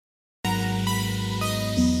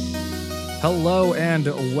Hello and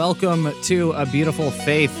welcome to A Beautiful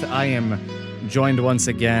Faith. I am joined once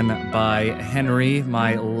again by Henry,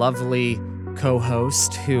 my lovely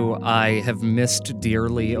co-host, who I have missed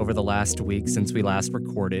dearly over the last week since we last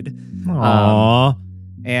recorded. Aww.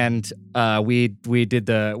 We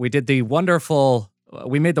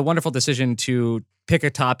made the wonderful decision to pick a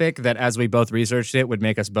topic that, as we both researched it, would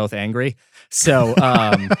make us both angry. So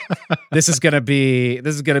this is gonna be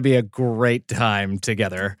a great time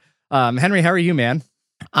together. Henry, how are you, man?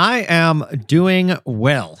 I am doing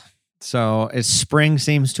well. So as spring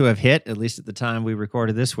seems to have hit, at least at the time we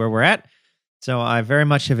recorded this, where we're at. So I very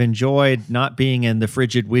much have enjoyed not being in the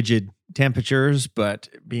frigid temperatures, but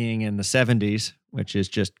being in the 70s, which is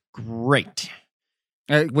just great.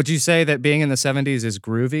 Would you say that being in the 70s is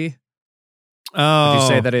groovy? Oh, Would you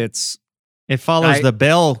say that it follows the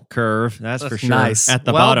bell curve, that's for sure. Nice. At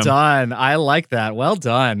the well bottom. Well done. I like that. Well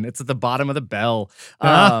done. It's at the bottom of the bell.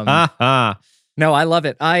 No, I love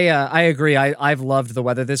it. I agree. I've loved the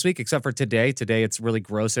weather this week, except for today. Today it's really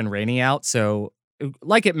gross and rainy out. So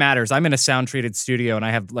like it matters. I'm in a sound treated studio and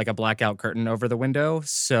I have like a blackout curtain over the window.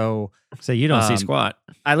 So you don't see squat.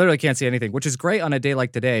 I literally can't see anything, which is great on a day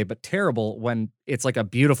like today, but terrible when it's like a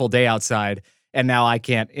beautiful day outside and now I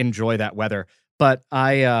can't enjoy that weather. But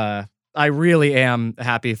I really am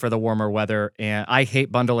happy for the warmer weather, and I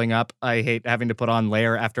hate bundling up. I hate having to put on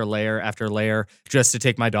layer after layer after layer just to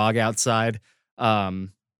take my dog outside. And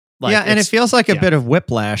it feels like a bit of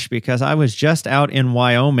whiplash because I was just out in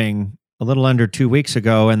Wyoming a little under 2 weeks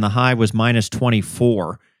ago, and the high was minus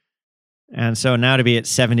 24. And so now to be at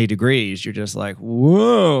 70 degrees, you're just like,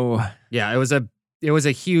 whoa. Yeah, it was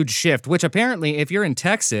a huge shift, which apparently, if you're in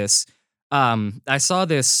Texas, I saw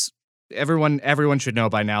this. Everyone should know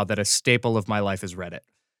by now that a staple of my life is Reddit.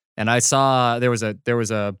 And I saw there was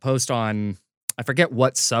a post on, I forget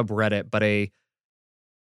what subreddit, but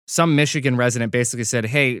some Michigan resident basically said,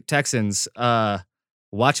 "Hey, Texans,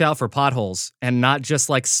 watch out for potholes, and not just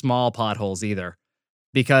like small potholes either,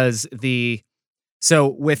 because with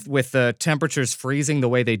the temperatures freezing the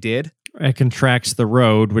way they did, it contracts the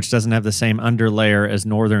road, which doesn't have the same underlayer as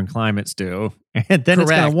northern climates do, and then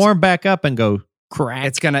It's going to warm back up and go crack.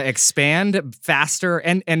 It's going to expand faster,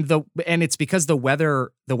 and it's because the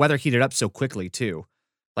weather heated up so quickly too.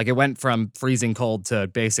 Like it went from freezing cold to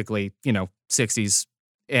basically 60s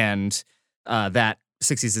and that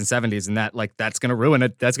 60s and 70s, and that's going to ruin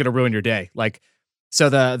it. That's going to ruin your day. Like, so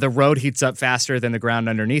the road heats up faster than the ground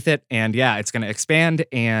underneath it, and yeah, it's going to expand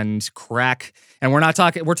and crack. And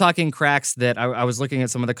we're talking cracks that I was looking at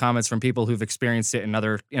some of the comments from people who've experienced it in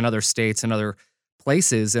other states and other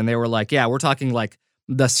places, and they were like, yeah, we're talking like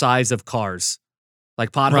the size of cars,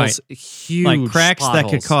 like potholes, right. Huge, like cracks potholes that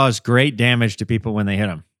could cause great damage to people when they hit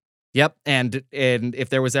them. Yep, and if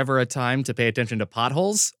there was ever a time to pay attention to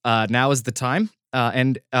potholes, now is the time.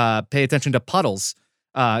 And pay attention to puddles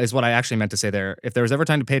is what I actually meant to say there. If there was ever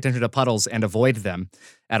time to pay attention to puddles and avoid them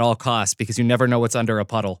at all costs, because you never know what's under a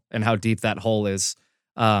puddle and how deep that hole is.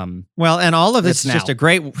 Well, and all of this is just a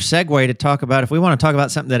great segue to talk about, if we want to talk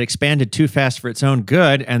about something that expanded too fast for its own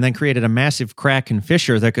good and then created a massive crack and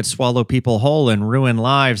fissure that could swallow people whole and ruin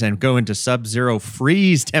lives and go into sub-zero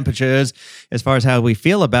freeze temperatures as far as how we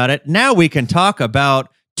feel about it. Now we can talk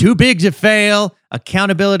about too big to fail,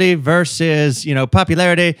 accountability versus,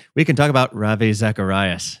 popularity. We can talk about Ravi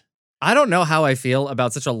Zacharias. I don't know how I feel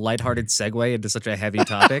about such a lighthearted segue into such a heavy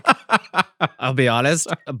topic. I'll be honest,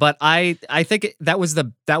 but I think that was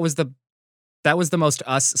the most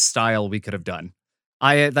us style we could have done.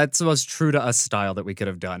 That's the most true to us style that we could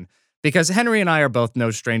have done, because Henry and I are both no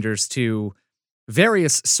strangers to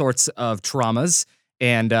various sorts of traumas,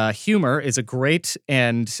 and humor is a great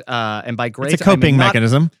and by great, it's a coping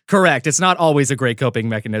mechanism. Correct. It's not always a great coping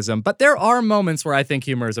mechanism, but there are moments where I think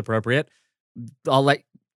humor is appropriate. I'll let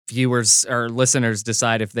viewers or listeners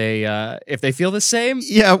decide if they feel the same.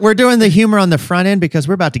 Yeah, we're doing the humor on the front end because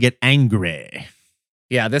we're about to get angry.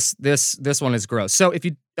 Yeah, this one is gross. So if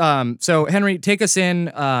you so Henry, take us in,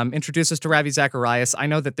 introduce us to Ravi Zacharias. I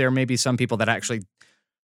know that there may be some people that actually,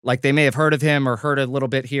 like, they may have heard of him or heard a little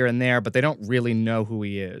bit here and there, but they don't really know who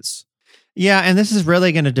he is. Yeah, and this is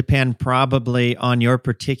really going to depend probably on your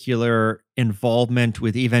particular involvement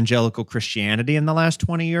with evangelical Christianity in the last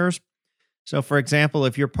 20 years. So, for example,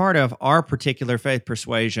 if you're part of our particular faith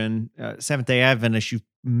persuasion, Seventh-day Adventist, you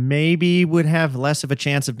maybe would have less of a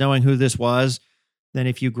chance of knowing who this was than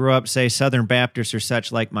if you grew up, say, Southern Baptist or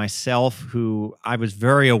such like myself, who I was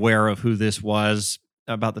very aware of who this was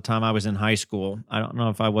about the time I was in high school. I don't know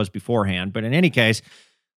if I was beforehand, but in any case,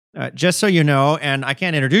 just so you know, and I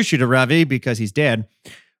can't introduce you to Ravi because he's dead,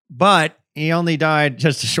 but he only died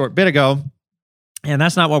just a short bit ago. And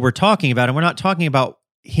that's not what we're talking about. And we're not talking about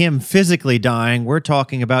him physically dying. We're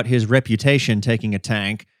talking about his reputation taking a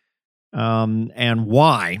tank, and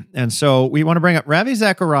why. And so we want to bring up Ravi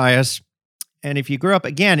Zacharias. And if you grew up,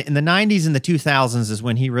 again, in the 90s and the 2000s is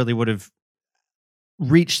when he really would have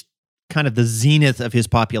reached kind of the zenith of his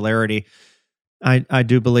popularity, I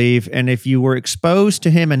do believe. And if you were exposed to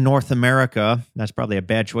him in North America, that's probably a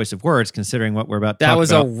bad choice of words considering what we're about to talk about.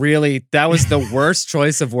 That was the worst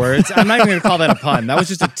choice of words. I'm not even going to call that a pun. That was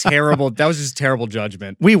just terrible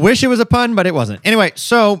judgment. We wish it was a pun, but it wasn't. Anyway,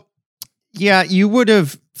 so yeah, you would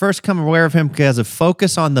have first come aware of him because of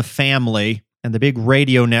Focus on the Family and the big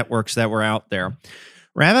radio networks that were out there.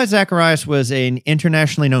 Ravi Zacharias was an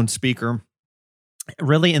internationally known speaker,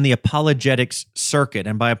 really in the apologetics circuit.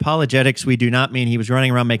 And by apologetics, we do not mean he was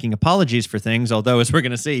running around making apologies for things, although, as we're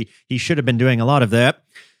going to see, he should have been doing a lot of that.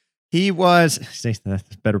 He was, that's a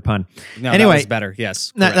better pun. No, anyway, that was better,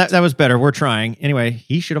 yes. That was better. We're trying. Anyway,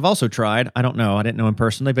 he should have also tried. I don't know. I didn't know him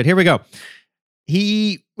personally, but here we go.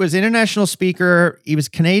 He was an international speaker. He was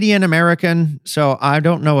Canadian-American, so I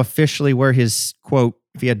don't know officially where his, quote,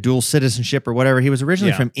 if he had dual citizenship or whatever. He was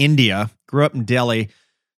originally from India, grew up in Delhi,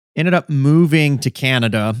 ended up moving to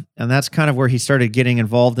Canada, and that's kind of where he started getting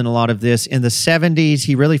involved in a lot of this. In the 70s,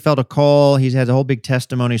 he really felt a call. He has a whole big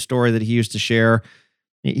testimony story that he used to share.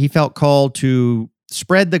 He felt called to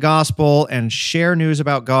spread the gospel and share news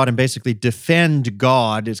about God and basically defend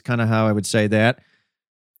God is kind of how I would say that,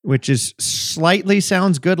 which is slightly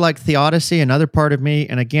sounds good like theodicy, another part of me.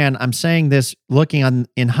 And again, I'm saying this looking on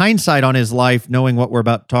in hindsight on his life, knowing what we're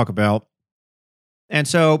about to talk about. And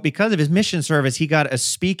so because of his mission service, he got a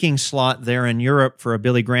speaking slot there in Europe for a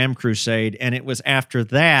Billy Graham crusade. And it was after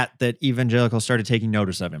that that evangelicals started taking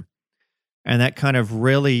notice of him. And that kind of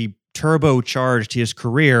really turbocharged his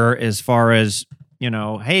career as far as,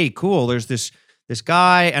 hey, cool, there's this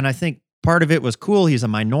guy. And I think part of it was cool. He's a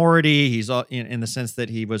minority. He's in the sense that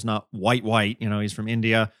he was not white. He's from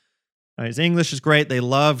India. His English is great. They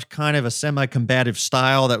loved kind of a semi-combative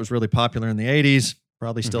style that was really popular in the 80s,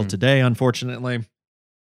 probably still today, unfortunately.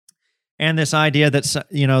 And this idea that,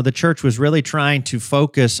 the church was really trying to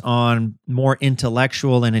focus on more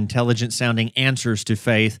intellectual and intelligent sounding answers to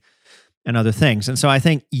faith and other things. And so I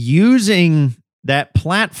think using that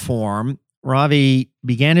platform, Ravi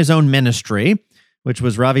began his own ministry, which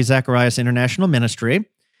was Ravi Zacharias International Ministry.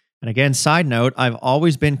 And again, side note, I've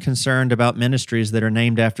always been concerned about ministries that are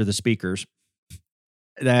named after the speakers.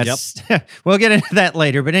 We'll get into that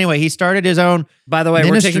later. But anyway, he started his own. By the way,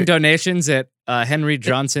 we're taking donations at Henry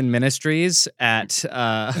Johnson Ministries at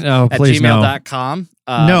gmail.com.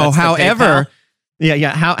 However,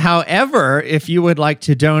 however, if you would like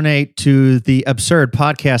to donate to the Absurd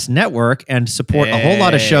Podcast Network and support a whole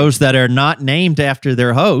lot of shows that are not named after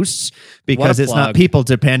their hosts, because it's not people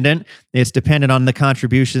dependent, it's dependent on the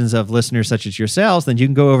contributions of listeners such as yourselves, then you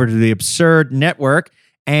can go over to the Absurd Network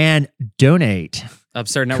and donate.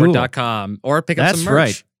 AbsurdNetwork.com or pick up some merch.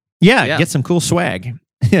 That's right. Yeah, get some cool swag.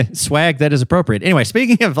 Swag that is appropriate. Anyway,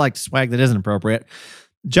 speaking of swag that isn't appropriate,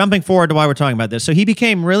 jumping forward to why we're talking about this. So he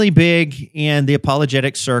became really big in the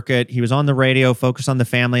apologetic circuit. He was on the radio, Focus on the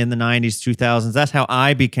Family in the 90s, 2000s. That's how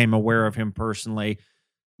I became aware of him personally.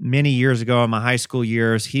 Many years ago in my high school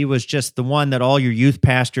years, he was just the one that all your youth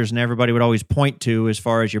pastors and everybody would always point to as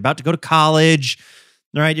far as you're about to go to college.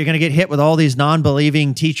 All right, you're going to get hit with all these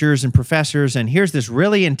non-believing teachers and professors, and here's this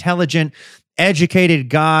really intelligent, educated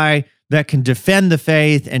guy that can defend the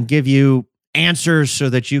faith and give you answers so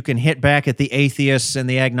that you can hit back at the atheists and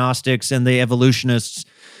the agnostics and the evolutionists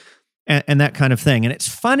and that kind of thing. And it's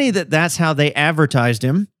funny that that's how they advertised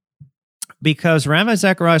him, because Ravi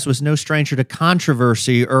Zacharias was no stranger to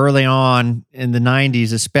controversy early on in the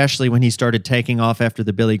 90s, especially when he started taking off after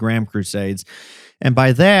the Billy Graham crusades. And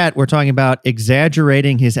by that, we're talking about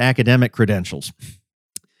exaggerating his academic credentials.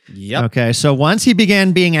 Yep. Okay, so once he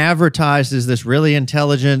began being advertised as this really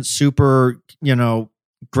intelligent, super,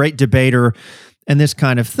 great debater and this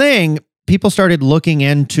kind of thing, people started looking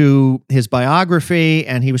into his biography,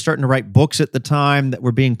 and he was starting to write books at the time that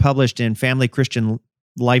were being published in Family Christian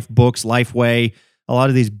Life Books, Lifeway, a lot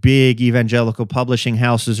of these big evangelical publishing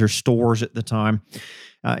houses or stores at the time.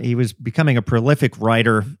 He was becoming a prolific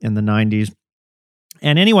writer in the 90s.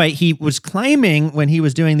 And anyway, he was claiming when he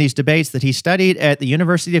was doing these debates that he studied at the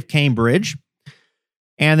University of Cambridge,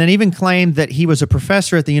 and then even claimed that he was a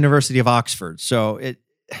professor at the University of Oxford. So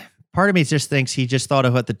part of me just thinks he just thought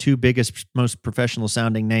of what the two biggest, most professional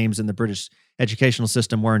sounding names in the British educational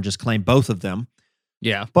system were and just claimed both of them.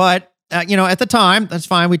 Yeah. But, at the time, that's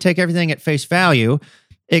fine. We take everything at face value,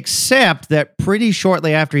 except that pretty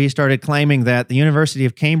shortly after he started claiming that, the University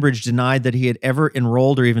of Cambridge denied that he had ever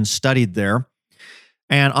enrolled or even studied there.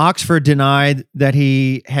 And Oxford denied that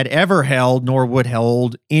he had ever held nor would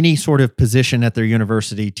hold any sort of position at their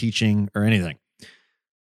university teaching or anything.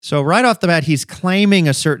 So right off the bat, he's claiming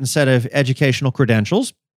a certain set of educational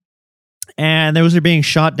credentials, and those are being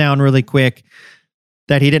shot down really quick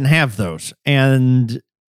that he didn't have those. And,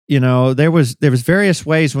 there was various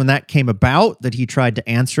ways when that came about that he tried to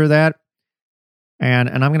answer that. And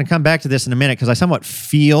I'm going to come back to this in a minute because I somewhat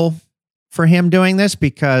feel for him doing this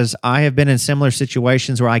because I have been in similar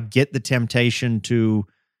situations where I get the temptation to,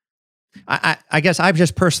 I guess I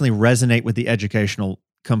just personally resonate with the educational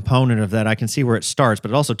component of that. I can see where it starts,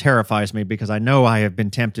 but it also terrifies me because I know I have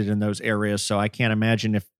been tempted in those areas. So I can't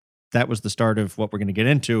imagine if that was the start of what we're going to get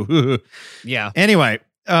into. Yeah. Anyway,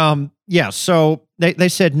 so they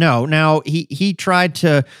said no. Now he tried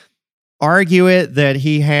to argue it that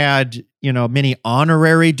he had, many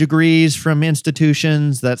honorary degrees from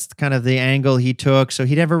institutions. That's kind of the angle he took. So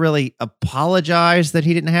he never really apologized that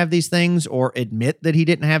he didn't have these things or admit that he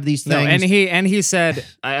didn't have these things. No, and he said,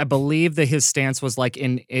 I believe that his stance was like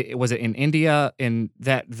in India in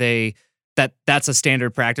that that's a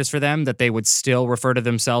standard practice for them, that they would still refer to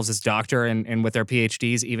themselves as doctor and with their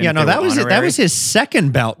PhDs, even if that was his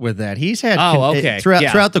second bout with that. He's had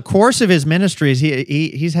throughout the course of his ministries,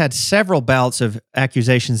 he's had several bouts of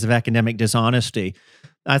accusations of academic dishonesty.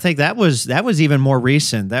 I think that was even more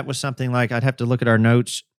recent. That was something like, I'd have to look at our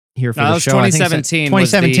notes here for the show. 2017.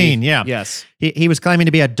 2017, yeah. Yes. He was claiming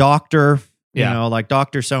to be a doctor, like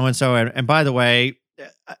Dr. So-and-so. And by the way,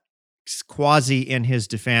 quasi in his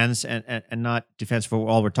defense and not defense for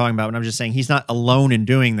all we're talking about, but I'm just saying he's not alone in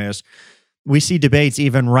doing this. We see debates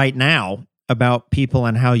even right now about people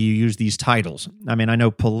and how you use these titles. I mean, I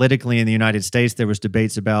know politically in the United States, there was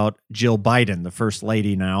debates about Jill Biden, the first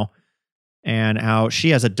lady now, and how she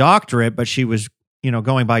has a doctorate, but she was,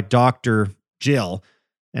 going by Dr. Jill.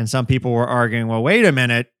 And some people were arguing, well, wait a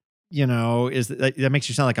minute, that makes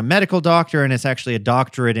you sound like a medical doctor, and it's actually a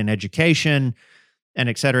doctorate in education, and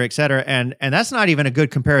et cetera, et cetera. And that's not even a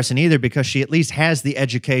good comparison either, because she at least has the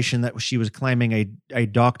education that she was claiming a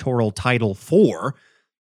doctoral title for,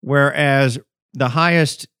 whereas the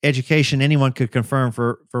highest education anyone could confirm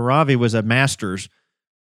for Ravi was a master's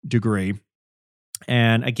degree.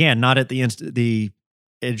 And again, not at the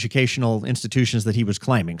educational institutions that he was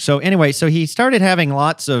claiming. So anyway, so he started having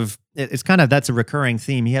lots of, that's a recurring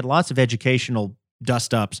theme. He had lots of educational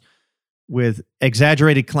dust-ups with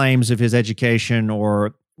exaggerated claims of his education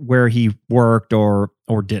or where he worked or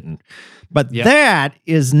didn't. But that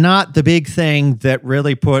is not the big thing that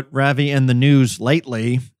really put Ravi in the news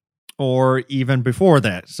lately or even before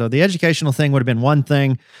that. So the educational thing would have been one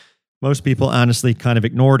thing. Most people honestly kind of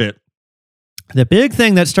ignored it. The big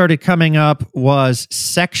thing that started coming up was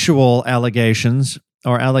sexual allegations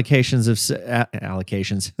or allocations of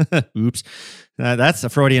allocations. Oops. That's a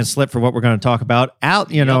Freudian slip for what we're going to talk about.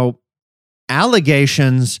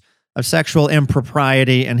 Allegations of sexual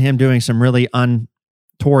impropriety and him doing some really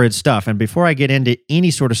untoward stuff. And before I get into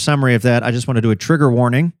any sort of summary of that, I just want to do a trigger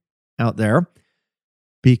warning out there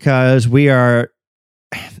because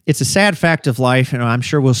it's a sad fact of life, and I'm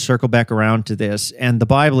sure we'll circle back around to this. And the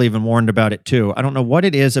Bible even warned about it too. I don't know what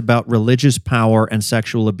it is about religious power and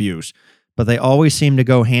sexual abuse, but they always seem to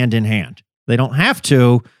go hand in hand. They don't have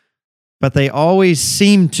to, but they always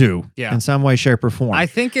seem to in some way, shape, or form. I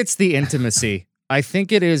think it's the intimacy. I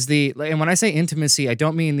think it is and when I say intimacy, I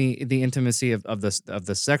don't mean the intimacy of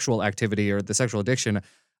the sexual activity or the sexual addiction.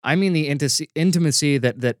 I mean the intimacy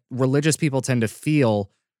that religious people tend to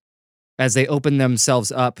feel as they open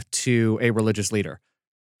themselves up to a religious leader.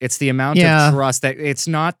 It's the amount of trust that it's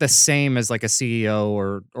not the same as like a CEO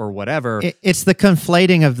or whatever. It's the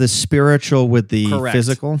conflating of the spiritual with the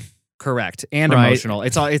physical. Correct. And emotional.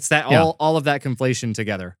 It's all of that conflation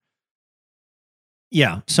together.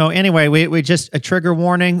 Yeah. So anyway, we just a trigger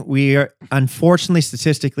warning. We are, unfortunately,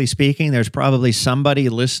 statistically speaking, there's probably somebody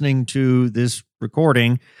listening to this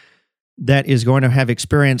recording that is going to have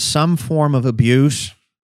experienced some form of abuse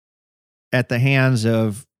at the hands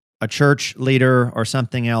of a church leader or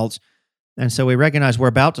something else. And so we recognize we're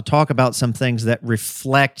about to talk about some things that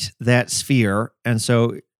reflect that sphere. And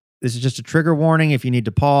so this is just a trigger warning. If you need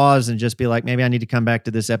to pause and just be like, maybe I need to come back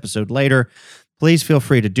to this episode later, please feel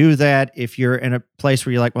free to do that. If you're in a place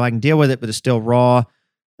where you're like, well, I can deal with it, but it's still raw,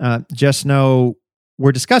 just know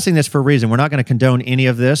we're discussing this for a reason. We're not going to condone any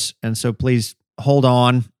of this. And so please hold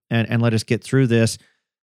on and let us get through this.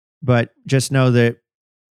 But just know that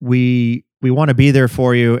we want to be there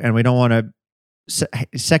for you, and we don't want to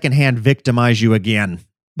secondhand victimize you again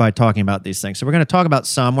by talking about these things. So we're going to talk about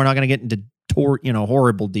some. We're not going to get into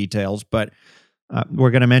horrible details, but we're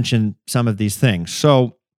going to mention some of these things.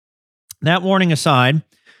 So That warning aside,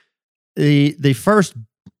 the first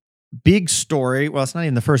big story, well, it's not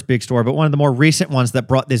even the first big story, but one of the more recent ones that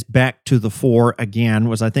brought this back to the fore again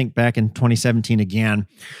was, I think, back in 2017 again,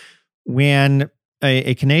 when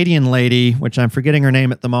a Canadian lady, which I'm forgetting her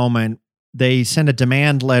name at the moment, they sent a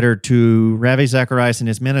demand letter to Ravi Zacharias and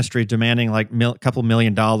his ministry demanding like a couple $1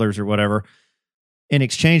 million or whatever in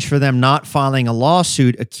exchange for them not filing a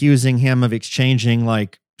lawsuit accusing him of exchanging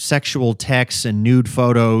like sexual texts and nude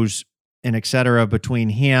photos and et cetera between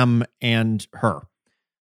him and her,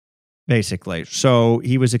 basically. So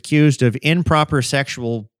he was accused of improper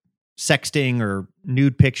sexual sexting or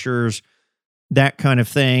nude pictures, that kind of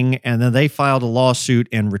thing. And then they filed a lawsuit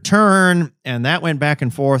in return, and that went back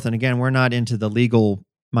and forth. And again, we're not into the legal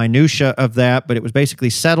minutia of that, but it was basically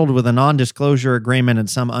settled with a non-disclosure agreement and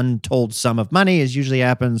some untold sum of money, as usually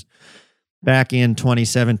happens, back in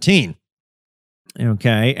 2017.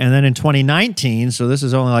 Okay. And then in 2019, so this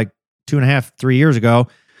is only like 2.5, 3 years ago,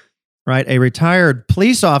 right? A retired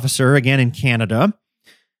police officer, again in Canada,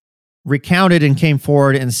 recounted and came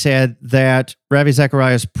forward and said that Ravi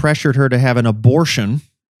Zacharias pressured her to have an abortion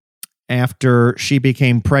after she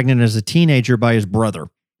became pregnant as a teenager by his brother.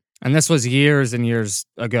 And this was years and years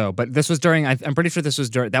ago, but this was during, I'm pretty sure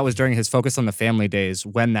that was during his Focus on the Family days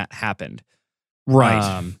when that happened.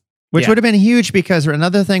 Right. Which would have been huge, because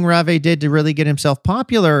another thing Ravi did to really get himself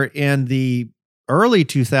popular in the early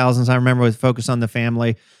 2000s, I remember, with Focus on the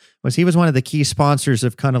Family, was he was one of the key sponsors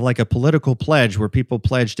of kind of like a political pledge where people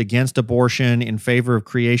pledged against abortion, in favor of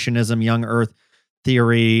creationism, young earth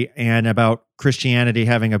theory, and about Christianity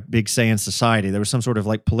having a big say in society. There was some sort of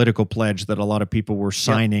like political pledge that a lot of people were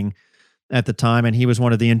signing at the time. And he was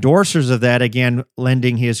one of the endorsers of that, again,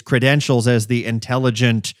 lending his credentials as the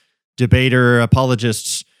intelligent debater,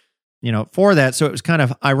 apologists, for that. So it was kind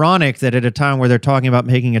of ironic that at a time where they're talking about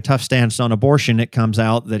making a tough stance on abortion, it comes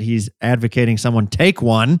out that he's advocating someone take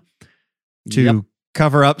one to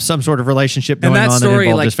cover up some sort of relationship going on that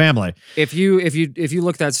involved his family. If you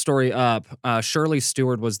look that story up, Shirley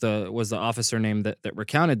Stewart was the officer name that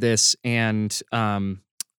recounted this, and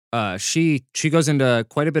she goes into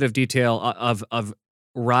quite a bit of detail of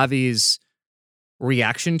Ravi's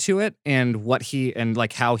reaction to it and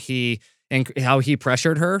how he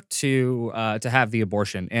pressured her to have the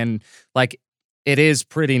abortion, and like it is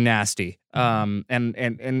pretty nasty. And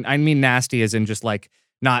I mean nasty as in just like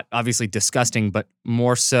not obviously disgusting, but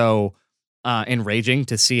more so enraging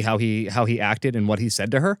to see how he acted and what he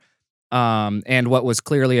said to her, and what was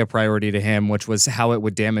clearly a priority to him, which was how it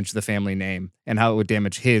would damage the family name and how it would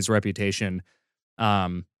damage his reputation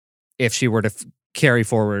if she were to carry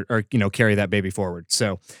forward or carry that baby forward.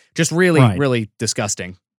 So just really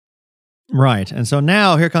disgusting. Right. And so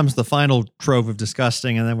now here comes the final trove of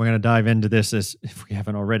disgusting, and then we're going to dive into this, as if we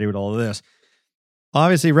haven't already, with all of this.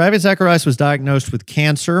 Obviously, Ravi Zacharias was diagnosed with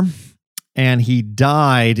cancer, and he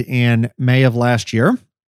died in May of last year.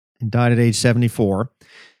 He died at age 74.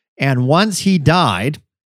 And once he died,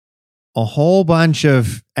 a whole bunch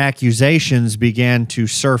of accusations began to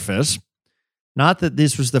surface. Not that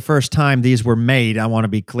this was the first time these were made, I want to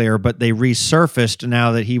be clear, but they resurfaced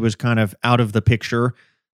now that he was kind of out of the picture,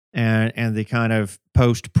 and the kind of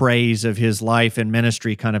post-praise of his life and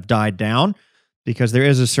ministry kind of died down, because there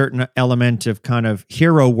is a certain element of kind of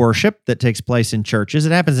hero worship that takes place in churches.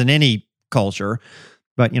 It happens in any culture,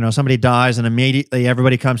 but somebody dies and immediately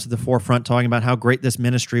everybody comes to the forefront talking about how great this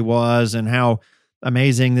ministry was and how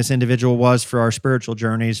amazing this individual was for our spiritual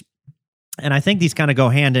journeys. And I think these kind of go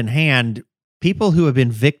hand in hand. People who have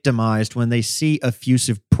been victimized, when they see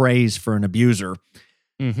effusive praise for an abuser,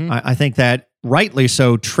 I think that rightly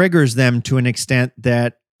so triggers them to an extent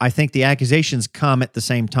that I think the accusations come at the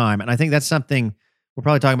same time. And I think that's something, we're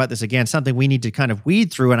probably talking about this again, something we need to kind of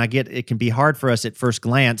weed through. And I get it can be hard for us at first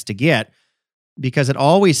glance to get, because it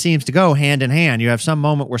always seems to go hand in hand. You have some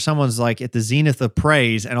moment where someone's like at the zenith of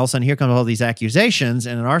praise, and all of a sudden here comes all these accusations.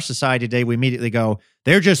 And in our society today, we immediately go,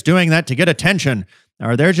 they're just doing that to get attention,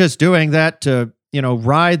 or they're just doing that to,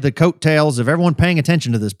 ride the coattails of everyone paying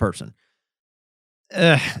attention to this person.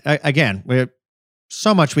 Again,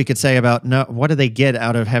 so much we could say about what do they get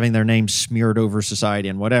out of having their name smeared over society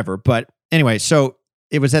and whatever. But anyway, so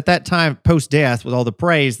it was at that time post-death with all the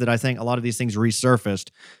praise that I think a lot of these things resurfaced,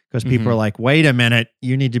 because people are like, wait a minute,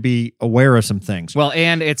 you need to be aware of some things. Well,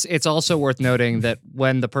 and it's also worth noting that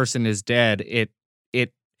when the person is dead,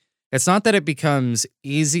 it's not that it becomes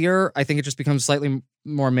easier. I think it just becomes slightly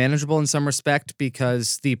more manageable in some respect,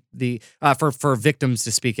 because for victims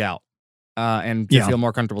to speak out and to feel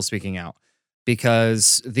more comfortable speaking out,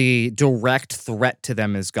 because the direct threat to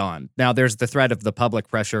them is gone. Now there's the threat of the public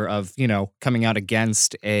pressure of, coming out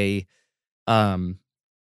against a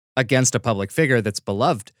against a public figure that's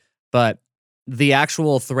beloved, but the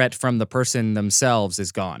actual threat from the person themselves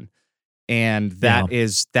is gone. And that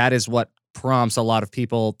is what prompts a lot of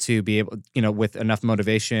people to be able, with enough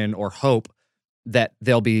motivation or hope that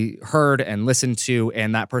they'll be heard and listened to,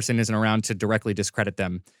 and that person isn't around to directly discredit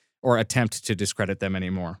them or attempt to discredit them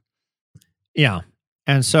anymore. Yeah.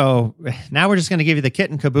 And so now we're just going to give you the kit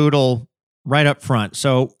and caboodle right up front.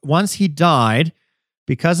 So once he died,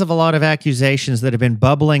 because of a lot of accusations that have been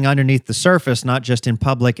bubbling underneath the surface, not just in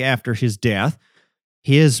public after his death,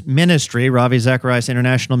 his ministry, Ravi Zacharias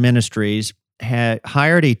International Ministries, had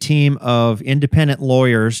hired a team of independent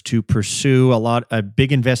lawyers to pursue a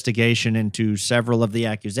big investigation into several of the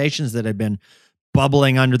accusations that had been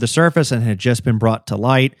bubbling under the surface and had just been brought to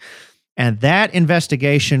light. And that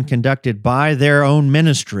investigation, conducted by their own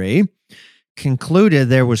ministry, concluded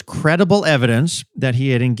there was credible evidence that he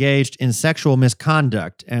had engaged in sexual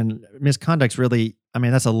misconduct. And misconduct's really,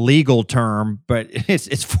 that's a legal term, but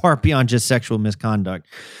it's far beyond just sexual misconduct.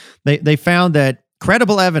 They found that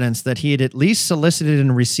credible evidence that he had at least solicited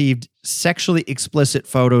and received sexually explicit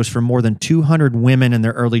photos from more than 200 women in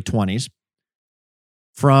their early 20s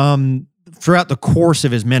from throughout the course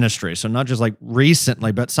of his ministry. So not just like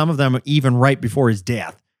recently, but some of them even right before his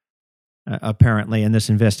death, apparently, in this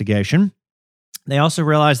investigation. They also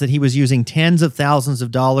realized that he was using tens of thousands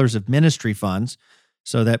of dollars of ministry funds,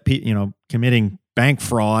 so that, committing bank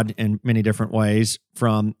fraud in many different ways,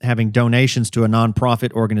 from having donations to a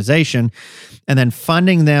nonprofit organization and then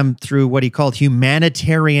funding them through what he called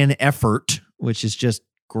humanitarian effort, which is just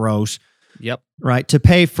gross. Yep. Right, to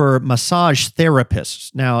pay for massage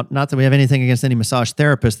therapists. Now, not that we have anything against any massage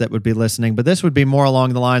therapists that would be listening, but this would be more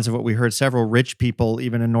along the lines of what we heard several rich people,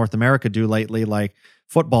 even in North America, do lately, like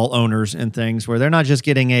football owners and things, where they're not just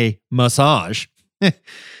getting a massage.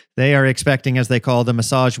 They are expecting, as they call the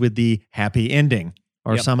massage with the happy ending,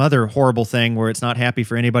 or some other horrible thing where it's not happy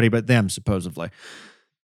for anybody but them, supposedly.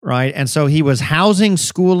 Right, and so he was housing,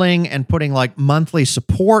 schooling, and putting like monthly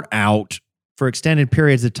support out for extended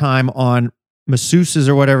periods of time on masseuses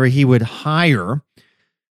or whatever he would hire.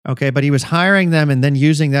 Okay, but he was hiring them and then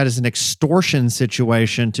using that as an extortion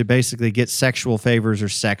situation to basically get sexual favors or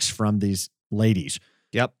sex from these ladies.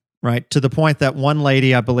 Yep. Right, to the point that one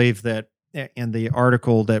lady, I believe that in the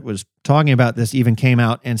article that was talking about this, even came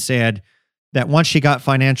out and said that once she got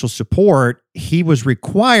financial support, he was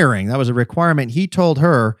requiring, that was a requirement, he told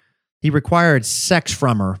her he required sex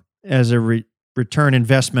from her as a return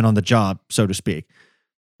investment on the job, so to speak.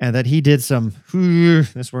 And that he did some,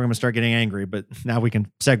 this is where I'm going to start getting angry, but now we can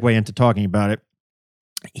segue into talking about it.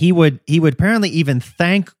 He would apparently even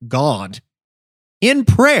thank God in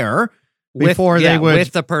prayer before they would,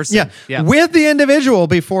 with the person. With the individual,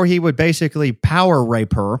 before he would basically power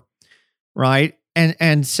rape her, right?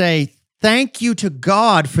 And say, thank you to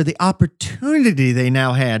God for the opportunity they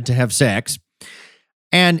now had to have sex.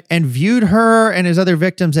 And viewed her and his other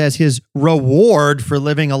victims as his reward for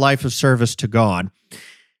living a life of service to God.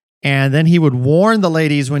 And then he would warn the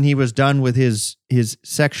ladies when he was done with his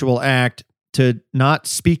sexual act to not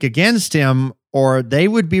speak against him, or they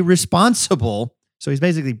would be responsible. So he's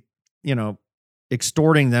basically,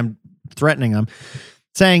 extorting them, threatening them,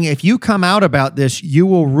 saying, if you come out about this, you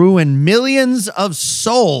will ruin millions of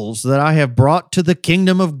souls that I have brought to the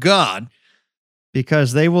kingdom of God,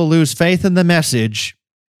 because they will lose faith in the message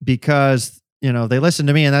because, they listened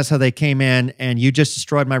to me and that's how they came in, and you just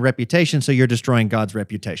destroyed my reputation, so you're destroying God's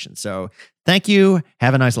reputation. So thank you.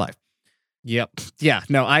 Have a nice life. Yep. Yeah.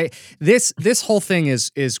 No, this whole thing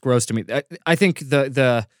is gross to me. I think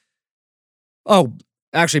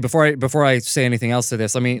actually, before I say anything else to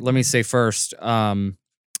this, let me say first,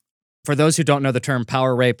 for those who don't know the term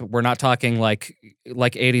power rape, we're not talking like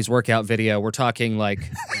 80s workout video. We're talking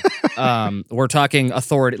like we're talking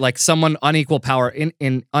authority, like someone unequal power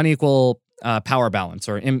in unequal power balance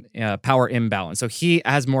or power imbalance. So he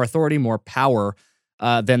has more authority, more power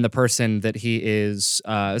than the person that he is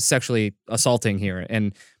sexually assaulting here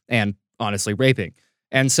and honestly raping.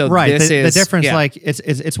 And so this is the difference. Like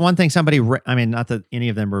it's one thing somebody. Not that any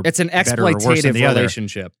of them are. It's an exploitative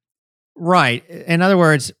relationship. Right. In other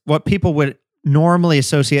words, what people would normally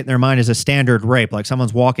associate in their mind as a standard rape, like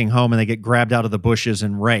someone's walking home and they get grabbed out of the bushes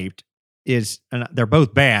and raped, and they're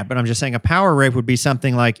both bad. But I'm just saying a power rape would be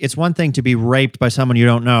something like, it's one thing to be raped by someone you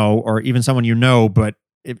don't know, or even someone you know, but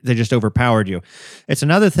they just overpowered you. It's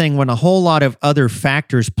another thing when a whole lot of other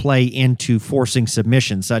factors play into forcing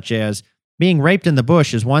submission, such as being raped in the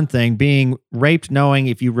bush is one thing. Being raped knowing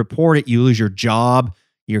if you report it, you lose your job,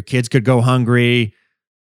 your kids could go hungry,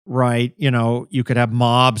 right? You could have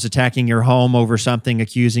mobs attacking your home over something,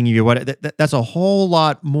 accusing you. That's a whole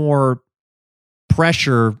lot more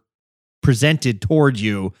pressure presented toward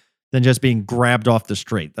you than just being grabbed off the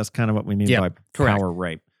street. That's kind of what we mean by correct. Power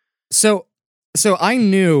rape. So I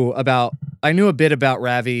knew a bit about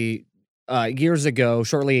Ravi years ago,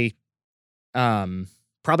 shortly,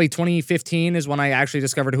 probably 2015 is when I actually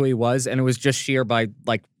discovered who he was, and it was just sheer by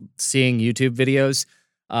like seeing YouTube videos.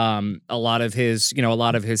 A lot of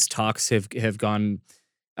his talks have gone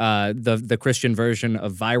the Christian version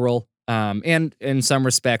of viral, and in some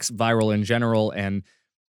respects viral in general. And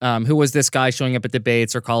who was this guy showing up at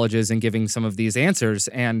debates or colleges and giving some of these answers,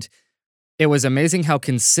 and it was amazing how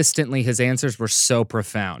consistently his answers were so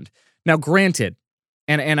profound. Now, granted,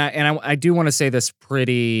 and I do want to say this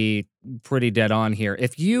pretty dead on here.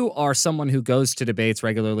 If you are someone who goes to debates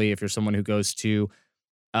regularly, if you're someone who goes to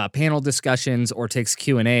panel discussions or takes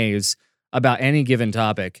Q&As about any given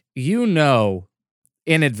topic, you know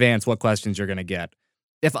in advance what questions you're going to get.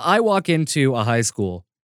 If I walk into a high school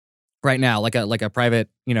right now, like a private,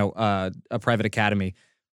 a private academy,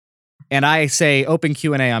 and I say open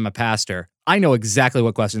Q&A, I'm a pastor, I know exactly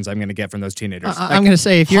what questions I'm going to get from those teenagers. I'm going to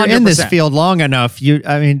say, if you're 100%. In this field long enough,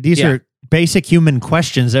 these are basic human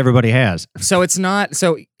questions everybody has. So it's not,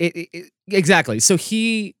 exactly. So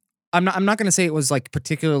I'm not going to say it was like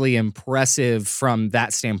particularly impressive from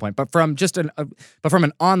that standpoint, but from just from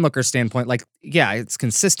an onlooker standpoint, like, yeah, it's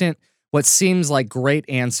consistent. What seems like great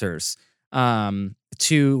answers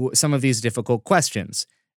to some of these difficult questions.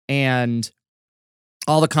 And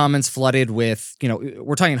all the comments flooded with,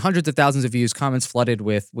 we're talking hundreds of thousands of views, comments flooded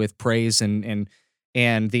with praise and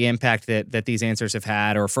the impact that these answers have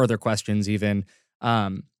had, or further questions even.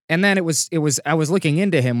 And then I was looking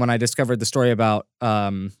into him when I discovered the story about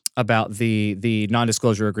the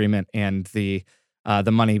non-disclosure agreement and the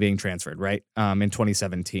money being transferred, right? In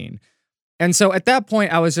 2017. And so at that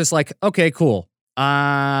point I was just like, okay, cool.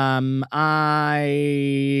 I'm not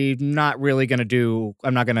going to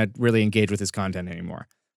really engage with his content anymore.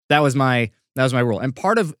 That was my rule. And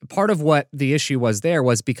part of what the issue was there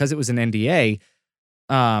was because it was an NDA,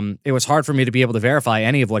 it was hard for me to be able to verify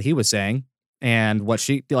any of what he was saying and what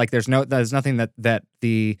there's nothing that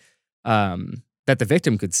the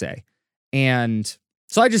victim could say. And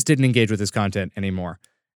so I just didn't engage with his content anymore.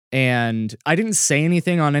 And I didn't say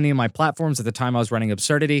anything on any of my platforms at the time I was running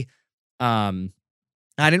Absurdity.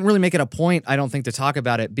 I didn't really make it a point, I don't think, to talk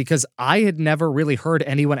about it because I had never really heard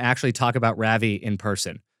anyone actually talk about Ravi in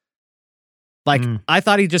person. Like, I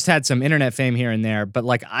thought he just had some internet fame here and there, but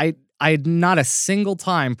like I had not a single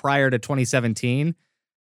time prior to 2017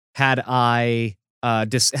 had I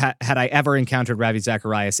ever encountered Ravi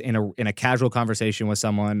Zacharias in a casual conversation with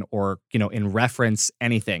someone or, in reference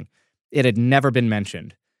anything. It had never been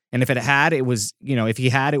mentioned. And if it had, it was, if he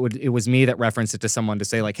had, it was me that referenced it to someone to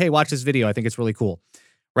say like, hey, watch this video. I think it's really cool.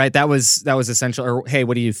 Right. That was essential. Or, hey,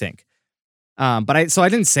 what do you think? But I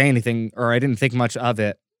didn't say anything, or I didn't think much of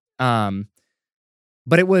it.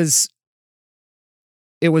 But it was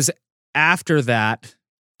after that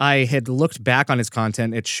I had looked back on his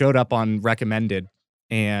content. It showed up on recommended,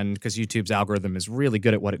 and because YouTube's algorithm is really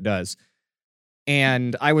good at what it does.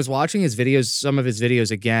 And I was watching some of his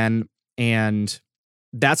videos again, and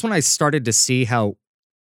that's when I started to see how,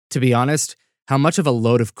 to be honest, how much of a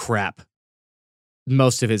load of crap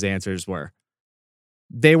most of his answers were.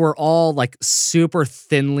 They were all like super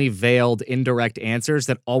thinly veiled, indirect answers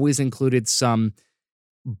that always included some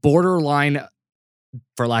borderline,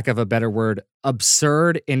 for lack of a better word,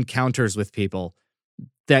 absurd encounters with people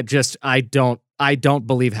that just I don't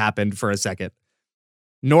believe happened for a second.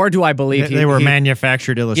 Nor do I believe they were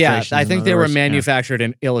manufactured illustrations. Yeah, I think they were manufactured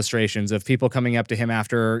in illustrations of people coming up to him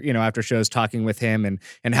after shows, talking with him,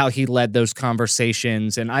 and how he led those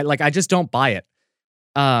conversations. And I just don't buy it.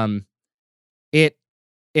 It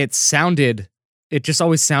just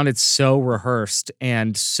always sounded so rehearsed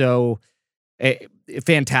and so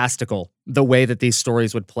fantastical, the way that these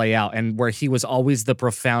stories would play out, and where he was always the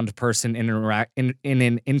profound person in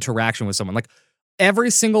an interaction with someone. Like,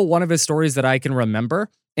 every single one of his stories that I can remember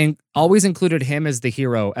and always included him as the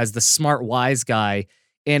hero, as the smart, wise guy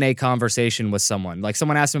in a conversation with someone. Like,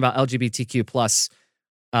 someone asked him about LGBTQ plus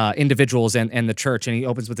individuals and the church, and he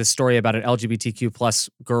opens with this story about an LGBTQ plus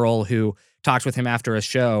girl who talked with him after a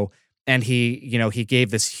show, and he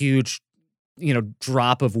gave this huge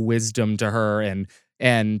drop of wisdom to her,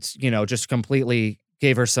 and just completely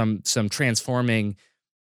gave her some transforming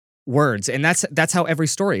words. And that's how every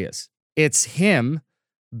story is. It's him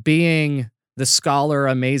being the scholar,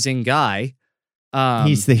 amazing guy.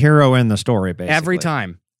 He's the hero in the story, basically. Every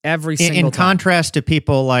time. Every single time. In contrast to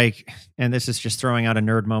people like, and this is just throwing out a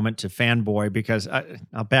nerd moment to fanboy, because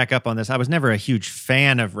I'll back up on this. I was never a huge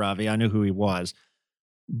fan of Ravi. I knew who he was.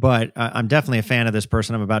 but I'm definitely a fan of this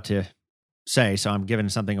person I'm about to say, so I'm giving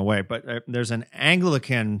something away. But there's an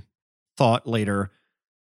Anglican thought leader,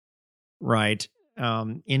 right?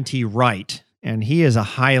 N.T. Wright, and he is a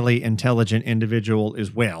highly intelligent individual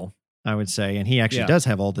as well, I would say, and he actually does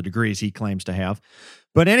have all the degrees he claims to have.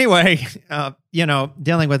 But anyway,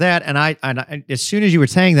 dealing with that, and I, as soon as you were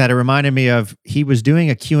saying that, it reminded me of he was doing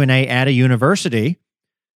a Q&A at a university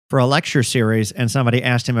for a lecture series, and somebody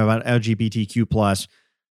asked him about LGBTQ+.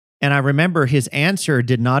 And I remember his answer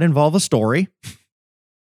did not involve a story.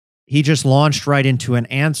 He just launched right into an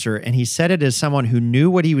answer, and he said it as someone who knew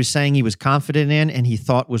what he was saying he was confident in, and he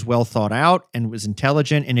thought was well thought out and was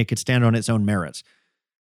intelligent, and it could stand on its own merits.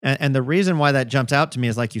 And the reason why that jumps out to me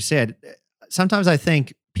is, like you said, sometimes I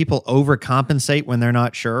think people overcompensate when they're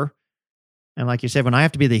not sure. And like you said, when I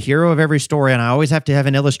have to be the hero of every story and I always have to have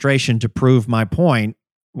an illustration to prove my point,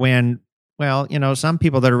 when, well, some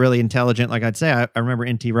people that are really intelligent, like I'd say, I remember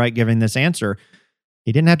N.T. Wright giving this answer.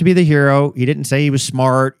 He didn't have to be the hero. He didn't say he was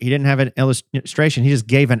smart. He didn't have an illustration. He just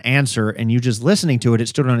gave an answer, and you just listening to it, it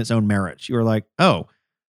stood on its own merits. You were like, oh,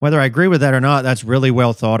 whether I agree with that or not, that's really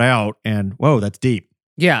well thought out, and whoa, that's deep.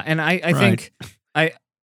 Yeah, and I think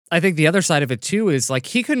I think the other side of it too is like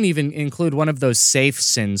he couldn't even include one of those safe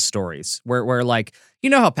sin stories where like,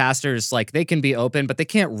 how pastors, like, they can be open, but they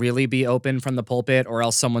can't really be open from the pulpit, or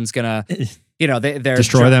else someone's gonna, they're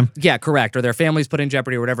destroy them. Yeah, correct. Or their family's put in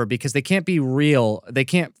jeopardy or whatever, because they can't be real. They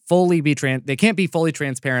can't fully be they can't be fully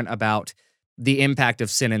transparent about the impact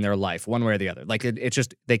of sin in their life, one way or the other. Like it's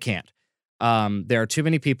just, they can't. There are too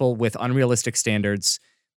many people with unrealistic standards.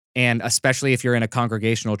 And especially if you're in a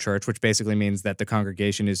congregational church, which basically means that the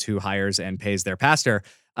congregation is who hires and pays their pastor,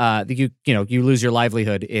 you lose your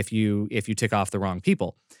livelihood if you tick off the wrong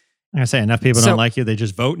people. I say enough people don't like you, they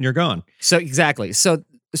just vote and you're gone. So exactly. So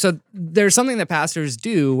there's something that pastors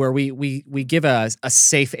do where we give a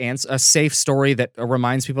safe answer, a safe story that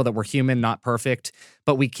reminds people that we're human, not perfect,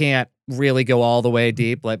 but we can't really go all the way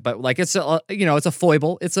deep. But it's a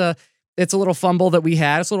foible. It's a little fumble that we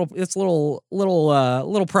had. It's a little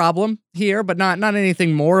problem here, but not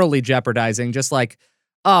anything morally jeopardizing. Just like,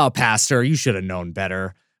 oh, pastor, you should have known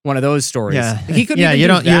better. One of those stories. Yeah, he couldn't. Yeah, you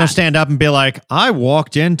don't stand up and be like, I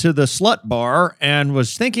walked into the slut bar and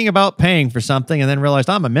was thinking about paying for something, and then realized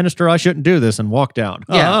I'm a minister, I shouldn't do this, and walked out.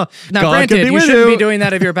 Yeah. Now, God granted, you shouldn't be doing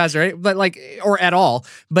that if you're a pastor, right? But or at all.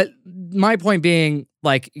 But my point being,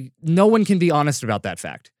 like, no one can be honest about that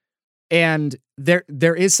fact. And there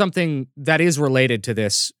is something that is related to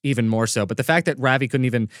this even more so. But the fact that Ravi couldn't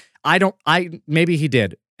even, maybe he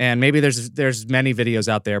did, and maybe there's many videos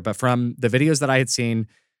out there, but from the videos that I had seen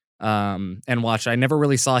and watched, I never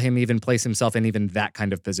really saw him even place himself in even that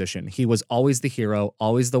kind of position. He was always the hero,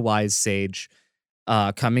 always the wise sage,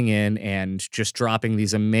 coming in and just dropping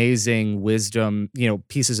these amazing wisdom,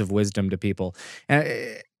 pieces of wisdom to people. And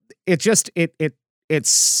it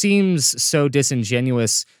seems so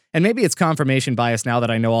disingenuous. And maybe it's confirmation bias now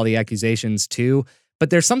that I know all the accusations too, but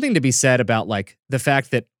there's something to be said about like the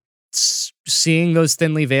fact that seeing those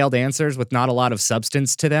thinly veiled answers with not a lot of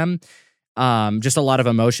substance to them, just a lot of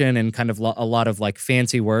emotion and kind of a lot of like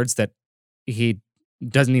fancy words that he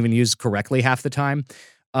doesn't even use correctly half the time.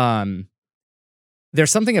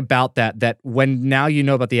 There's something about that when now you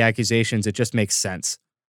know about the accusations, it just makes sense.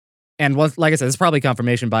 And like I said, it's probably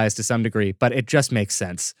confirmation bias to some degree, but it just makes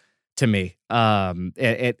sense to me. That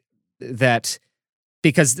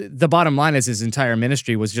because the bottom line is his entire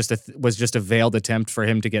ministry was just a veiled attempt for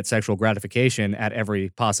him to get sexual gratification at every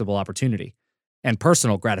possible opportunity, and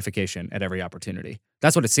personal gratification at every opportunity.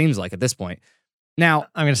 That's what it seems like at this point. Now,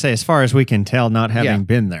 I'm going to say, as far as we can tell, not having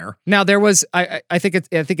been there. Now, there was, I think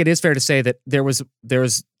it is fair to say that there was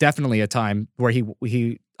definitely a time where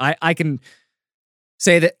I can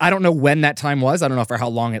say that I don't know when that time was. I don't know for how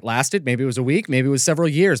long it lasted. Maybe it was a week. Maybe it was several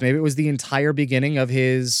years. Maybe it was the entire beginning of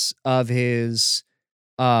his ministry.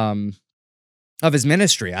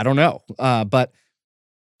 I don't know. But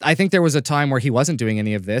I think there was a time where he wasn't doing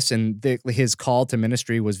any of this, and his call to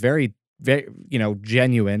ministry was very, very,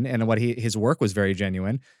 genuine, and his work was very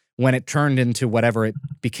genuine. When it turned into whatever it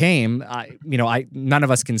became, none of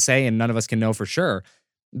us can say, and none of us can know for sure.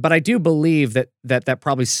 But I do believe that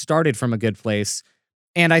probably started from a good place.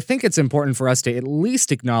 And I think it's important for us to at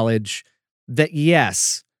least acknowledge that,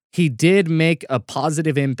 yes, he did make a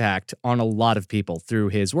positive impact on a lot of people through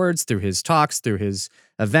his words, through his talks, through his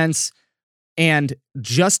events. And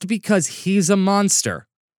just because he's a monster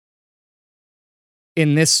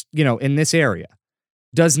in this area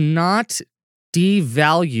does not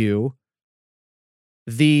devalue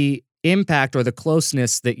the impact or the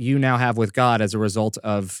closeness that you now have with God as a result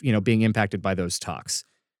of, being impacted by those talks.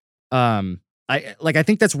 I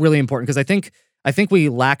think that's really important because I think we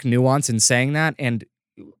lack nuance in saying that, and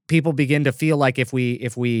people begin to feel like if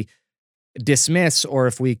we dismiss or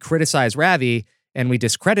if we criticize Ravi and we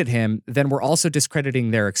discredit him, then we're also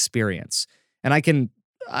discrediting their experience. And I can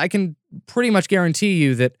pretty much guarantee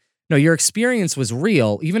you that no, your experience was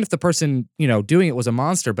real, even if the person, doing it was a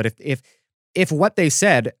monster. But if what they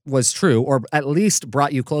said was true, or at least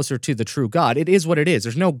brought you closer to the true God, it is what it is.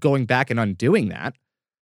 There's no going back and undoing that.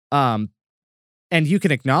 And you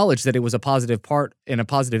can acknowledge that it was a positive part and a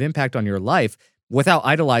positive impact on your life without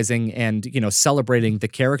idolizing and, celebrating the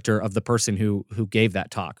character of the person who gave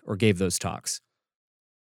that talk or gave those talks.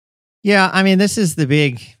 Yeah, I mean, this is the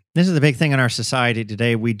big thing in our society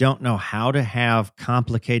today. We don't know how to have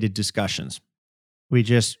complicated discussions. We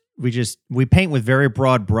paint with very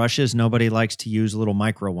broad brushes. Nobody likes to use little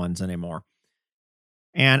micro ones anymore.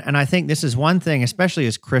 And I think this is one thing, especially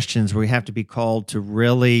as Christians, where we have to be called to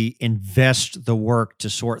really invest the work to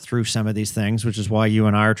sort through some of these things, which is why you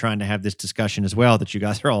and I are trying to have this discussion as well, that you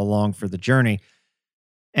guys are all along for the journey.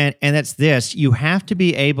 And that's this: you have to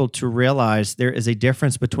be able to realize there is a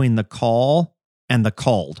difference between the call and the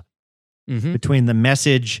called, between the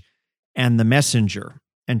message and the messenger.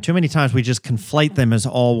 And too many times we just conflate them as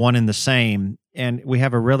all one and the same, and we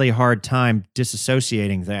have a really hard time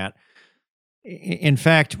disassociating that. In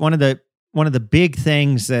fact, one of the big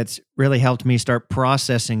things that's really helped me start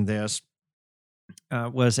processing this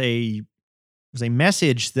was a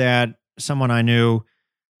message that someone I knew.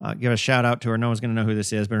 Give a shout out to her. No one's going to know who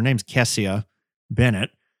this is, but her name's Kessia Bennett,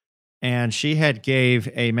 and she had gave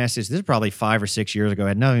a message. This is probably 5 or 6 years ago. It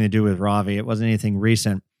had nothing to do with Ravi. It wasn't anything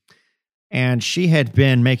recent. And she had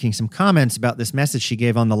been making some comments about this message she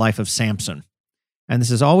gave on the life of Samson. And this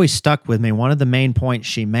has always stuck with me. One of the main points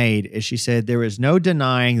she made is she said there is no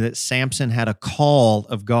denying that Samson had a call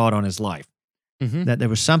of God on his life, that there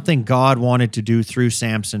was something God wanted to do through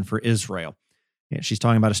Samson for Israel. Yeah, she's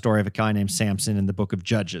talking about a story of a guy named Samson in the book of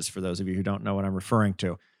Judges, for those of you who don't know what I'm referring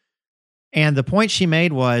to. And the point she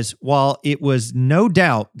made was, while it was no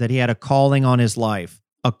doubt that he had a calling on his life,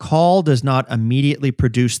 a call does not immediately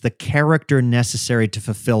produce the character necessary to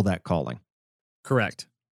fulfill that calling. Correct.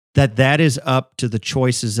 That is up to the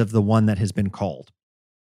choices of the one that has been called.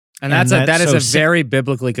 And that is a very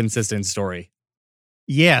biblically consistent story.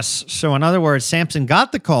 Yes. So in other words, Samson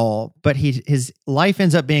got the call, but his life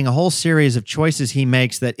ends up being a whole series of choices he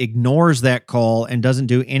makes that ignores that call and doesn't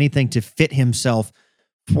do anything to fit himself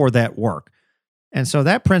for that work. And so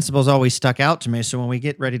that principle's always stuck out to me. So when we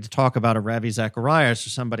get ready to talk about a Ravi Zacharias or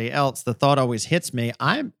somebody else, the thought always hits me.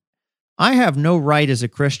 I have no right as a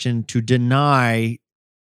Christian to deny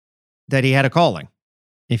that he had a calling.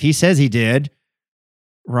 If he says he did,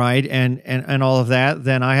 right, and all of that,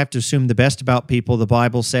 then I have to assume the best about people. The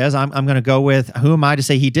Bible says I'm going to go with, who am I to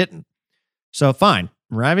say he didn't? So fine,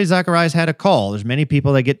 Ravi Zacharias had a call. There's many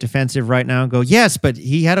people that get defensive right now and go, yes, but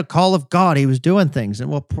he had a call of God. He was doing things.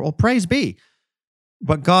 And well, praise be.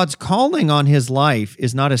 But God's calling on his life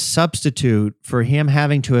is not a substitute for him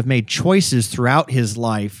having to have made choices throughout his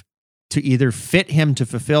life to either fit him to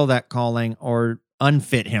fulfill that calling or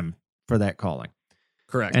unfit him for that calling.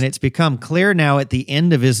 Correct. And it's become clear now at the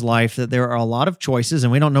end of his life that there are a lot of choices,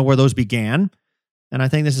 and we don't know where those began. And I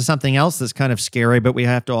think this is something else that's kind of scary, but we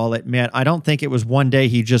have to all admit, I don't think it was one day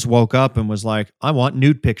he just woke up and was like, I want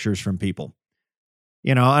nude pictures from people.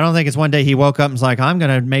 I don't think it's one day he woke up and was like, I'm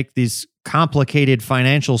going to make these complicated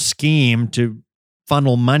financial scheme to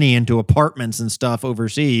funnel money into apartments and stuff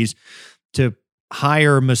overseas to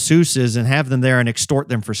hire masseuses and have them there and extort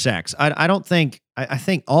them for sex. I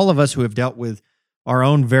think all of us who have dealt with our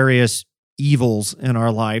own various evils in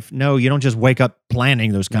our life, no, you don't just wake up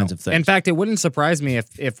planning those kinds of things. In fact, it wouldn't surprise me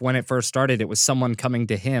if when it first started, it was someone coming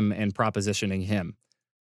to him and propositioning him.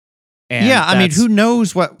 And yeah, I mean, who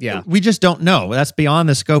knows what? Yeah. We just don't know. That's beyond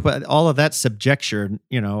the scope of all of that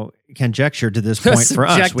conjecture to this point for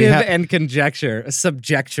us. Subjective and conjecture,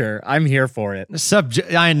 subjecture. I'm here for it.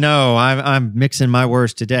 I know. I'm mixing my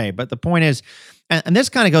words today, but the point is, and this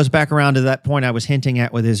kind of goes back around to that point I was hinting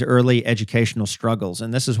at with his early educational struggles,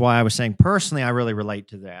 and this is why I was saying personally I really relate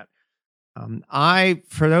to that.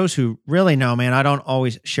 For those who really know, man, I don't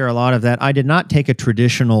always share a lot of that. I did not take a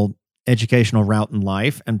traditional educational route in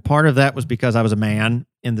life, and part of that was because I was a man,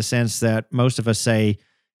 in the sense that most of us say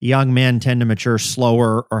young men tend to mature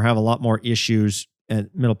slower or have a lot more issues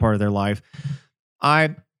at the middle part of their life.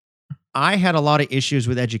 I had a lot of issues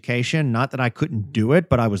with education, not that I couldn't do it,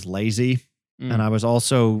 but I was lazy, and I was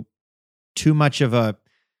also too much of a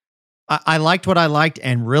I liked what I liked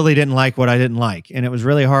and really didn't like what I didn't like. And it was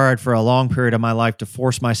really hard for a long period of my life to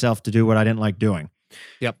force myself to do what I didn't like doing.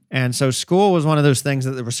 Yep. And so school was one of those things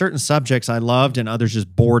that there were certain subjects I loved and others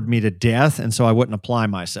just bored me to death. And so I wouldn't apply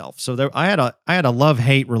myself. So I had a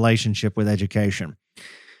love-hate relationship with education.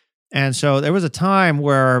 And so there was a time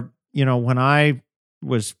where, when I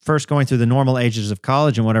was first going through the normal ages of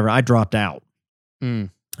college and whatever, I dropped out. Mm.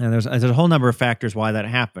 And there's a whole number of factors why that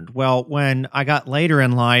happened. Well, when I got later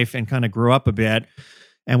in life and kind of grew up a bit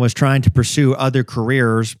and was trying to pursue other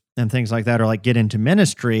careers and things like that, or like get into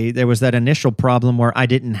ministry, there was that initial problem where I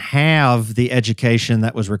didn't have the education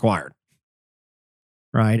that was required.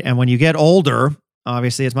 Right. And when you get older,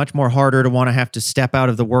 obviously it's much more harder to want to have to step out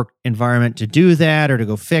of the work environment to do that, or to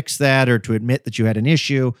go fix that, or to admit that you had an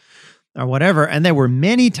issue or whatever. And there were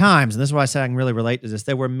many times, and this is why I say I can really relate to this,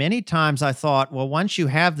 there were many times I thought, well, once you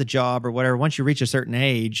have the job or whatever, once you reach a certain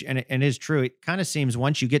age, and it is true, it kind of seems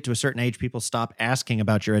once you get to a certain age, people stop asking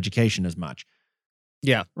about your education as much.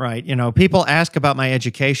 Yeah. Right. People ask about my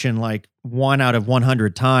education like 1 out of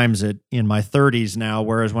 100 times in my 30s now,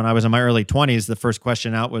 whereas when I was in my early 20s, the first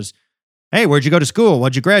question out was, hey, where'd you go to school?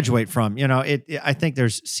 What'd you graduate from? I think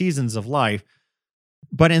there's seasons of life.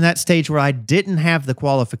 But in that stage where I didn't have the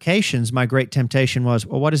qualifications, my great temptation was,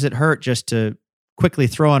 well, what does it hurt just to quickly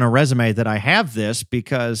throw on a resume that I have this?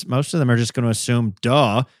 Because most of them are just going to assume,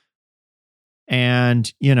 duh.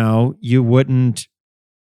 And, you wouldn't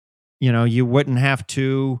have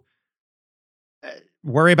to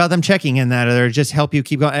worry about them checking in that, or just help you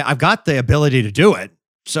keep going. I've got the ability to do it.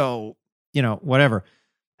 So, whatever.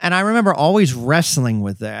 And I remember always wrestling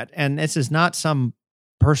with that. And this is not some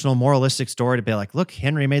personal moralistic story to be like, look,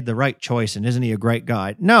 Henry made the right choice and isn't he a great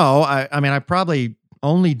guy? No, I mean, I probably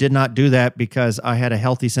only did not do that because I had a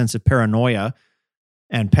healthy sense of paranoia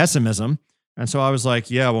and pessimism. And so I was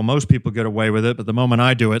like, yeah, well, most people get away with it, but the moment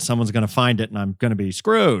I do it, someone's going to find it and I'm going to be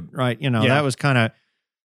screwed, right? That was kind of,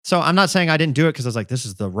 so I'm not saying I didn't do it because I was like, this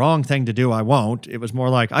is the wrong thing to do, I won't. It was more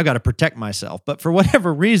like, I got to protect myself. But for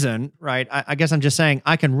whatever reason, right, I guess I'm just saying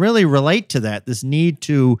I can really relate to that, this need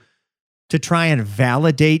to try and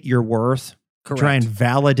validate your worth, Correct. Try and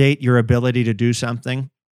validate your ability to do something.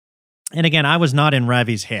 And again, I was not in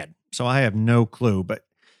Ravi's head, so I have no clue. But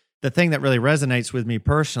the thing that really resonates with me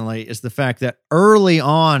personally is the fact that early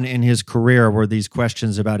on in his career were these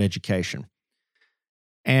questions about education.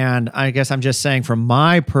 And I guess I'm just saying from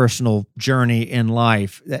my personal journey in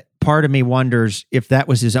life, that part of me wonders if that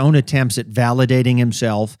was his own attempts at validating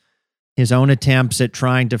himself, his own attempts at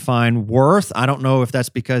trying to find worth. I don't know if that's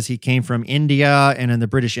because he came from India and in the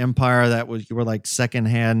British Empire you were like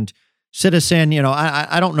secondhand citizen.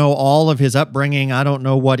 I don't know all of his upbringing. I don't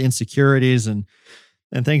know what insecurities and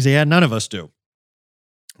things he had. None of us do.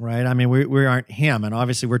 Right? I mean, we aren't him. And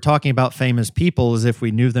obviously we're talking about famous people as if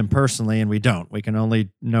we knew them personally, and we don't. We can only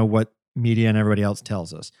know what media and everybody else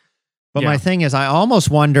tells us. But my thing is, I almost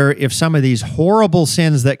wonder if some of these horrible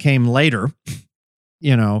sins that came later,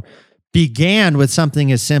 began with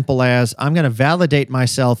something as simple as, I'm going to validate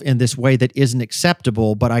myself in this way that isn't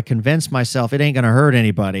acceptable, but I convince myself it ain't going to hurt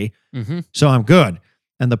anybody, so I'm good.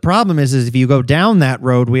 And the problem is if you go down that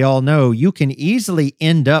road, we all know you can easily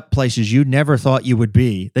end up places you never thought you would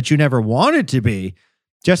be, that you never wanted to be,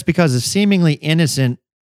 just because of seemingly innocent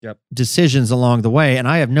decisions along the way. And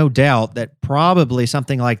I have no doubt that probably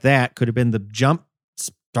something like that could have been the jump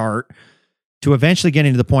start to eventually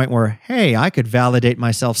getting to the point where, hey, I could validate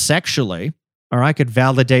myself sexually, or I could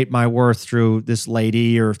validate my worth through this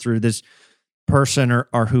lady or through this person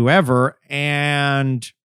or whoever. And,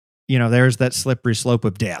 there's that slippery slope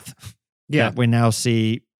of death that we now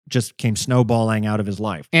see just came snowballing out of his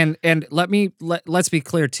life. And let's be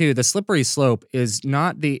clear too. The slippery slope is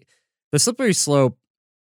not the slippery slope.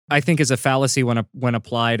 I think is a fallacy when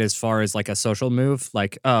applied as far as like a social move.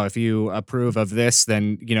 Like, oh, if you approve of this,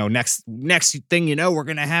 then next thing we're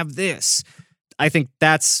gonna have this. I think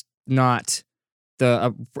that's not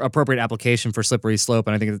the appropriate application for slippery slope.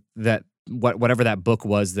 And I think that whatever that book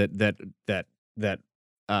was that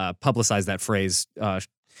publicized that phrase.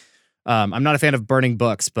 I'm not a fan of burning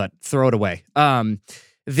books, but throw it away.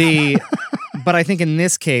 But I think in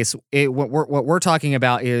this case, what we're talking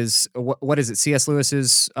about is what is it? C.S.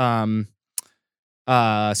 Lewis's Screw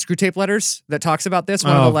Tape Letters that talks about this.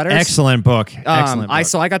 One of the letters. Excellent book. Excellent book.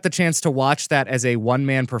 So I got the chance to watch that as a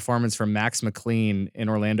one-man performance from Max McLean in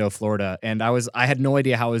Orlando, Florida, and I had no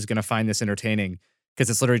idea how I was going to find this entertaining because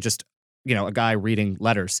it's literally just a guy reading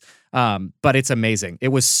letters. But it's amazing. It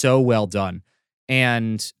was so well done,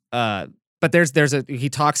 and but he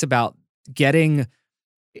talks about getting.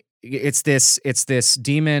 It's this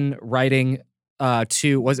demon writing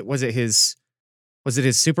to was it his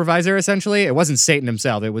supervisor essentially? It wasn't Satan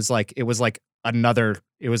himself. It was another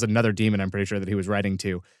demon, I'm pretty sure, that he was writing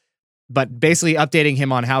to. but basically updating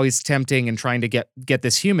him on how he's tempting and trying to get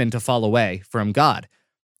this human to fall away from God.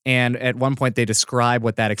 And at one point, they describe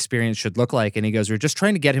what that experience should look like. And he goes, we're just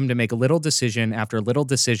trying to get him to make a little decision after a little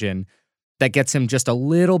decision that gets him just a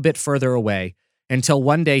little bit further away until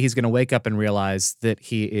one day he's going to wake up and realize that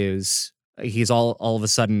he's all of a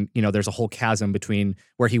sudden, there's a whole chasm between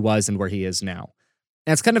where he was and where he is now.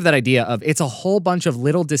 And it's kind of that idea of it's a whole bunch of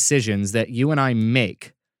little decisions that you and I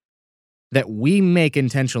make, that we make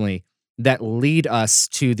intentionally, that lead us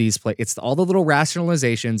to these places. It's all the little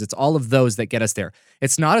rationalizations. It's all of those that get us there.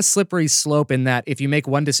 It's not a slippery slope in that if you make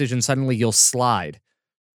one decision, suddenly you'll slide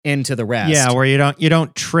into the rest. Yeah, where you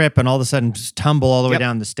don't trip and all of a sudden just tumble all the way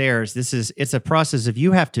down the stairs. It's a process of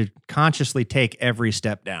you have to consciously take every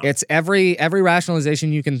step down. It's every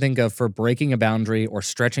rationalization you can think of for breaking a boundary or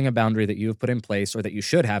stretching a boundary that you have put in place or that you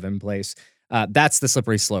should have in place. That's the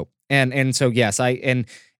slippery slope. And so yes,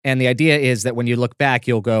 and the idea is that when you look back,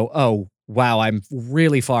 you'll go, oh, wow, I'm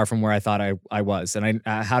really far from where I thought I was. And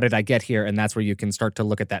how did I get here? And that's where you can start to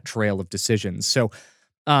look at that trail of decisions. So,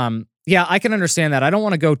 yeah, I can understand that. I don't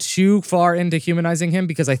want to go too far into humanizing him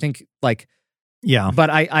because I think but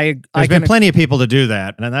there's been plenty of people to do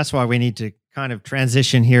that. And that's why we need to kind of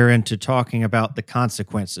transition here into talking about the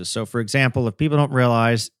consequences. So for example, if people don't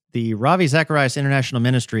realize, the Ravi Zacharias International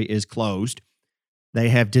Ministry is closed. They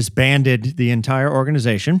have disbanded the entire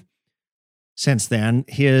organization. Since then,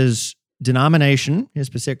 his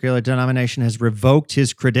particular denomination, has revoked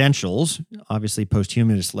his credentials, obviously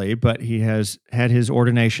posthumously, but he has had his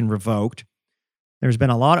ordination revoked. There's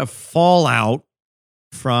been a lot of fallout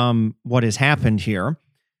from what has happened here.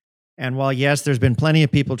 And while, yes, there's been plenty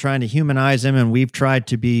of people trying to humanize him, and we've tried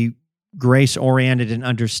to be grace-oriented in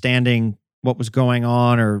understanding what was going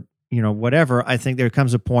on or, whatever, I think there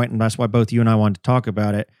comes a point, and that's why both you and I wanted to talk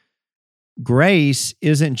about it. Grace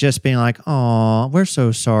isn't just being like, oh, we're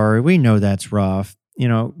so sorry. We know that's rough.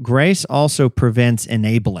 Grace also prevents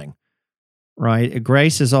enabling, right?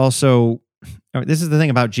 Grace is also, this is the thing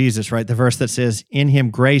about Jesus, right? The verse that says, in him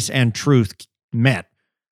grace and truth met,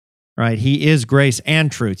 right? He is grace and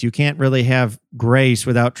truth. You can't really have grace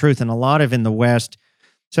without truth. And a lot of in the West,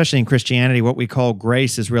 especially in Christianity, what we call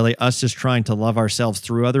grace is really us just trying to love ourselves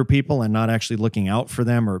through other people and not actually looking out for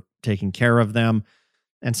them or taking care of them.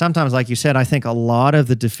 And sometimes, like you said, I think a lot of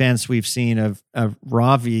the defense we've seen of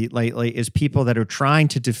Ravi lately is people that are trying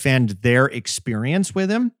to defend their experience with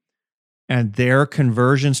him and their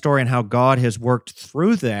conversion story and how God has worked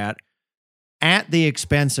through that at the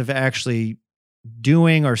expense of actually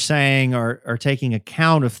doing or saying or taking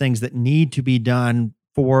account of things that need to be done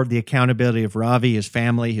for the accountability of Ravi, his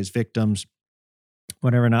family, his victims,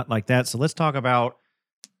 whatever, not like that. So let's talk about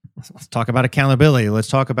accountability. Let's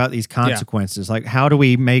talk about these consequences. Yeah.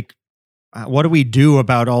 Like, what do we do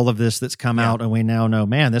about all of this that's come out? And we now know,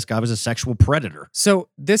 man, this guy was a sexual predator. So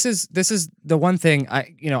this is the one thing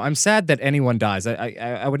I'm sad that anyone dies.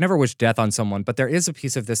 I would never wish death on someone, but there is a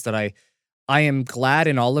piece of this that I am glad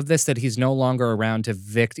in all of this that he's no longer around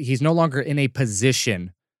he's no longer in a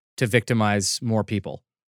position to victimize more people.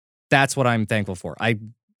 That's what I'm thankful for.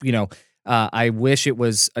 I wish it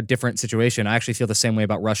was a different situation. I actually feel the same way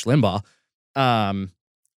about Rush Limbaugh. I'm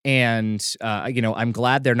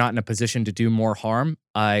glad they're not in a position to do more harm.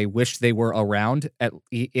 I wish they were around,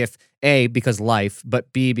 if A, because life,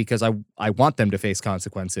 but B, because I want them to face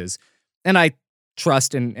consequences. And I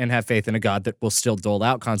trust and have faith in a God that will still dole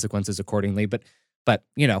out consequences accordingly. But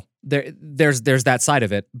there's that side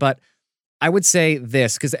of it. But I would say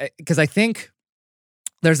this, because I think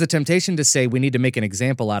there's the temptation to say we need to make an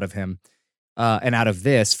example out of him and out of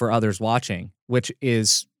this for others watching, which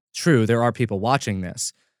is true. There are people watching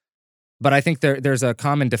this. But I think there's a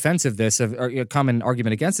common defense of this, or a common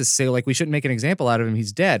argument against this, say, like, we shouldn't make an example out of him.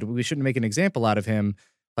 He's dead. We shouldn't make an example out of him.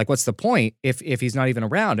 Like, what's the point if he's not even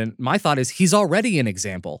around? And my thought is he's already an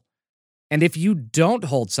example. And if you don't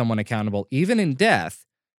hold someone accountable, even in death,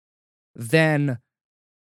 then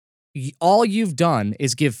all you've done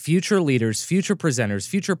is give future leaders, future presenters,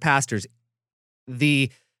 future pastors,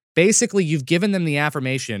 basically you've given them the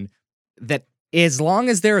affirmation that as long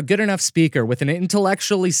as they're a good enough speaker with an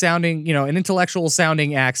intellectual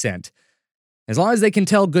sounding accent, as long as they can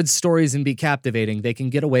tell good stories and be captivating, they can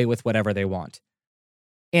get away with whatever they want.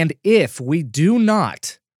 And if we do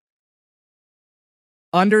not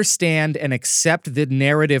understand and accept the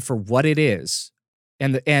narrative for what it is,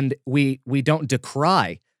 and we don't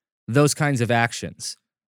decry those kinds of actions,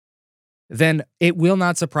 then it will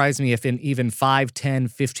not surprise me if in even 5, 10,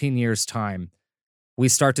 15 years' time, we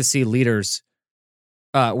start to see leaders,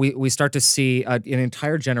 we start to see an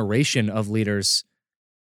entire generation of leaders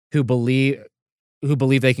who believe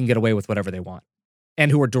they can get away with whatever they want.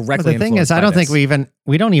 and who are directly Well, the thing is, influenced I by don't think this.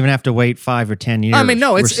 we don't even have to wait 5 or 10 years. I mean,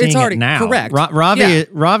 no, We're it's seeing already it now. correct.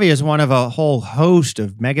 Ravi is one of a whole host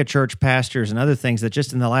of megachurch pastors and other things that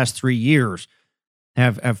just in the last 3 years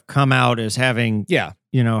have come out as having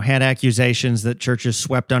had accusations that churches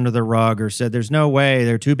swept under the rug or said there's no way,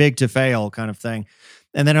 they're too big to fail, kind of thing.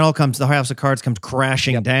 And then the house of cards comes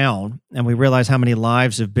crashing down, and we realize how many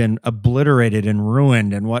lives have been obliterated and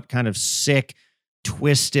ruined, and what kind of sick,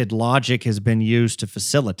 twisted logic has been used to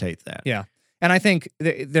facilitate that. Yeah. And I think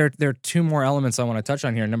there are two more elements I want to touch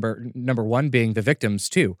on here. Number one being the victims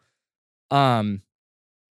too. There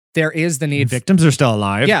is the need. Victims are still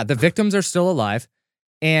alive. Yeah, the victims are still alive,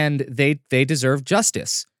 and they deserve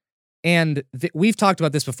justice. And we've talked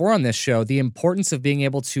about this before on this show, the importance of being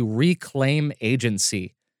able to reclaim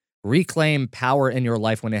agency, reclaim power in your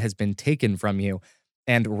life when it has been taken from you.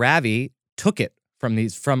 And Ravi took it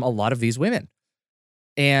from a lot of these women.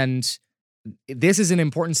 And this is an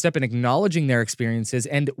important step in acknowledging their experiences.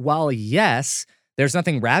 And while, yes, there's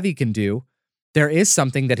nothing Ravi can do, there is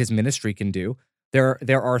something that his ministry can do. There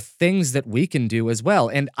are things that we can do as well.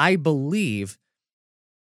 And I believe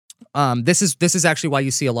this is actually why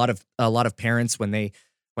you see a lot of parents when they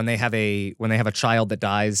have a child that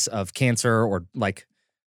dies of cancer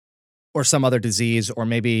or some other disease, or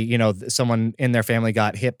maybe someone in their family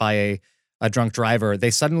got hit by a drunk driver,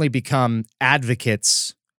 they suddenly become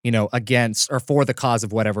advocates against or for the cause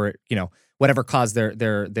of whatever caused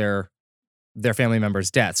their family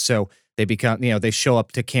member's death. So they become they show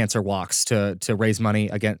up to cancer walks to raise money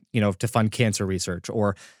to fund cancer research,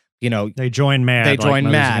 or they join MAD. They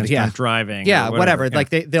join MAD, driving. Yeah, whatever. Yeah. Like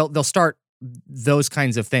they'll start those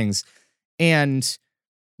kinds of things. And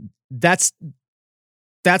that's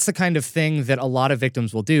the kind of thing that a lot of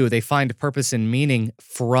victims will do. They find purpose and meaning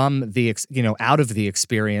from the out of the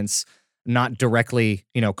experience, not directly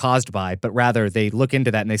caused by, but rather they look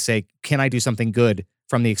into that and they say, can I do something good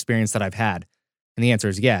from the experience that I've had? And the answer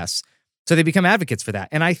is yes. So they become advocates for that.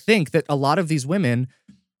 And I think that a lot of these women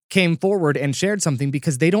came forward and shared something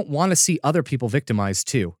because they don't want to see other people victimized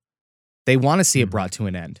too. They want to see it brought to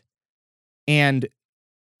an end. And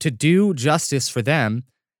to do justice for them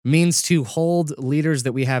means to hold leaders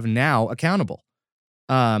that we have now accountable,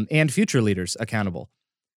 and future leaders accountable.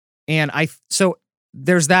 And so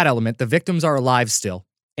there's that element. The victims are alive still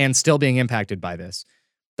and still being impacted by this.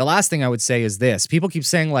 The last thing I would say is this. People keep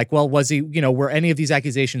saying well, was he, were any of these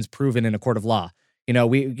accusations proven in a court of law?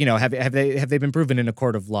 Have they been proven in a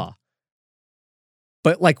court of law?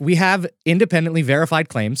 But we have independently verified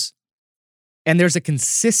claims, and there's a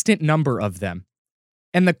consistent number of them.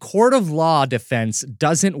 And the court of law defense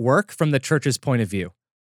doesn't work from the church's point of view.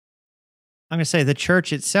 I'm going to say the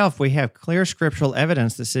church itself, we have clear scriptural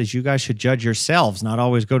evidence that says you guys should judge yourselves, not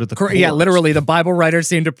always go to the court. Yeah, literally, the Bible writers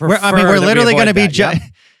seem to prefer. We're literally going to be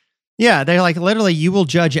Yeah, they're literally, you will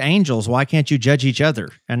judge angels. Why can't you judge each other?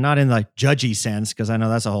 And not in the judgy sense, because I know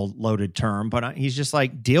that's a whole loaded term, but he's just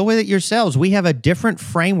deal with it yourselves. We have a different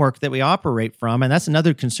framework that we operate from, and that's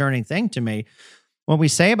another concerning thing to me. When we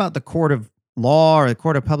say about the court of law or the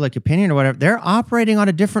court of public opinion or whatever, they're operating on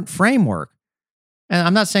a different framework. And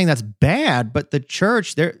I'm not saying that's bad, but the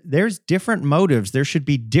church, there's different motives. There should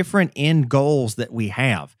be different end goals that we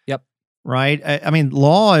have. Yep. Right? I mean,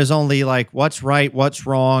 law is only what's right, what's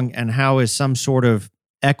wrong, and how is some sort of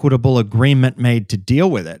equitable agreement made to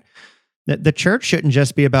deal with it. The church shouldn't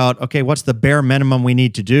just be about, okay, what's the bare minimum we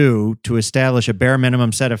need to do to establish a bare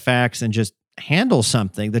minimum set of facts and just handle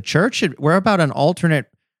something. The church we're about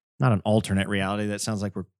not an alternate reality. That sounds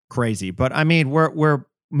like we're crazy, but I mean, we're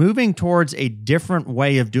moving towards a different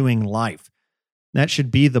way of doing life. That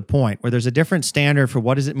should be the point, where there's a different standard for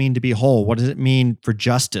what does it mean to be whole? What does it mean for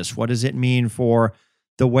justice? What does it mean for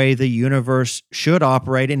the way the universe should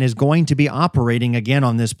operate and is going to be operating again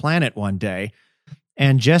on this planet one day?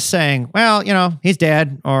 And just saying, well, he's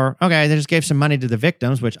dead, or, okay, they just gave some money to the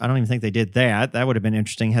victims, which I don't even think they did that. That would have been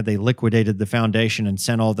interesting had they liquidated the foundation and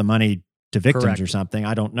sent all the money to victims. Correct. Or something.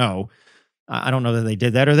 I don't know. I don't know that they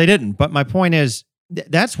did that or they didn't. But my point is,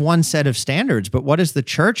 that's one set of standards. But what is the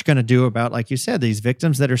church going to do about, like you said, these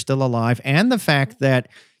victims that are still alive, and the fact that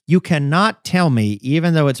you cannot tell me,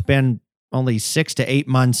 even though it's been only 6 to 8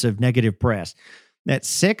 months of negative press, that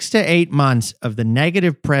 6 to 8 months of the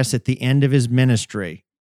negative press at the end of his ministry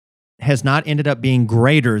has not ended up being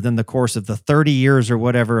greater than the course of the 30 years or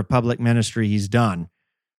whatever of public ministry he's done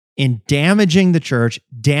in damaging the church,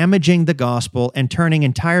 damaging the gospel, and turning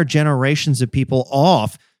entire generations of people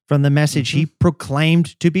off from the message he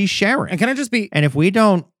proclaimed to be sharing. And can I just be... And if we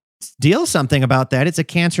don't deal something about that. It's a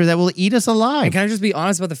cancer that will eat us alive. And can I just be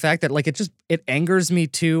honest about the fact that like it angers me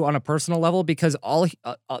too on a personal level, because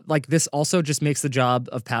like this also just makes the job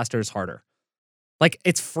of pastors harder. Like,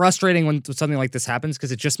 it's frustrating when something like this happens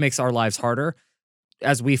because it just makes our lives harder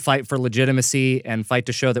as we fight for legitimacy and fight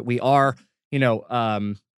to show that we are,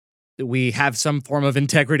 we have some form of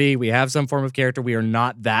integrity, we have some form of character. We are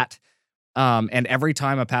not that. And every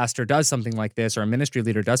time a pastor does something like this, or a ministry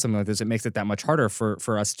leader does something like this, it makes it that much harder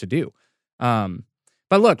for us to do. But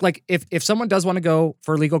look, like if someone does want to go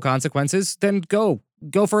for legal consequences, then go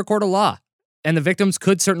for a court of law. And the victims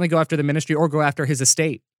could certainly go after the ministry or go after his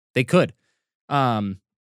estate. They could.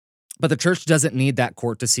 But the church doesn't need that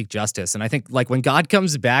court to seek justice. And I think like when God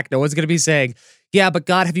comes back, no one's going to be saying, yeah, but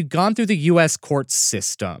God, have you gone through the U.S. court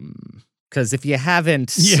system? Because if you haven't,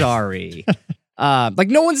 sorry. Like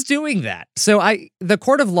no one's doing that. So the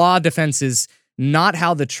court of law defense is not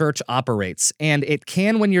how the church operates. And it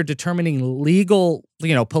can, when you're determining legal,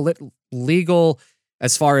 legal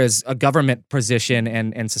as far as a government position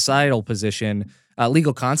and societal position,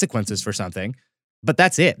 legal consequences for something. But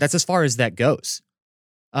that's it. That's as far as that goes.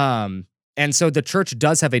 And so the church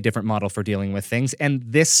does have a different model for dealing with things. And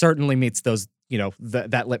this certainly meets those,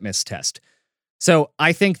 that litmus test. So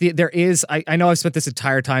I think there is, I know I've spent this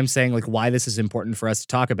entire time saying like why this is important for us to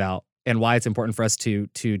talk about and why it's important for us to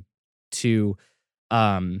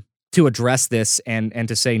address this and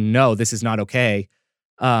to say, no, this is not okay.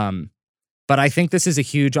 But I think this is a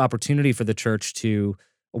huge opportunity for the church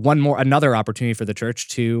another opportunity for the church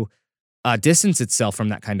to distance itself from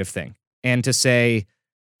that kind of thing and to say,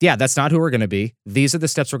 yeah, that's not who we're going to be. These are the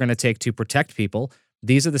steps we're going to take to protect people.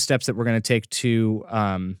 These are the steps that we're going to take to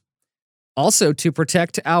also to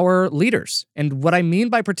protect our leaders. And what I mean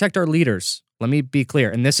by protect our leaders, let me be clear.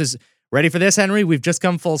 And this is ready for this, Henry. We've just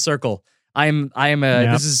come full circle.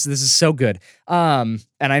 This is so good. And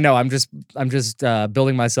I know I'm just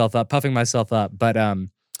building myself up, puffing myself up. But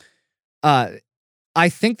I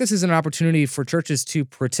think this is an opportunity for churches to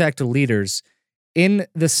protect leaders in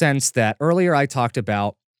the sense that earlier I talked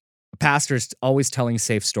about pastors always telling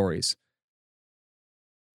safe stories.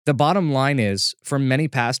 The bottom line is, for many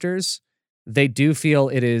pastors, they do feel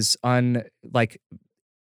it is for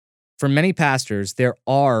many pastors, there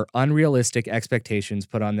are unrealistic expectations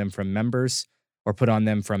put on them from members or put on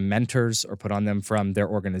them from mentors or put on them from their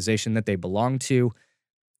organization that they belong to,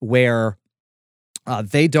 where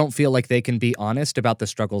they don't feel like they can be honest about the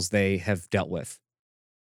struggles they have dealt with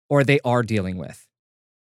or they are dealing with.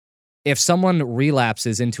 If someone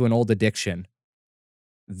relapses into an old addiction,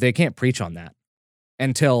 they can't preach on that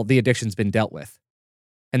until the addiction's been dealt with.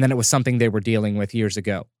 And then it was something they were dealing with years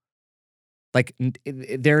ago. Like,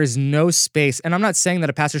 there is no space. And I'm not saying that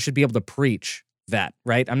a pastor should be able to preach that,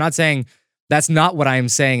 right? I'm not saying that's not what I'm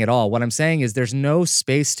saying at all. What I'm saying is there's no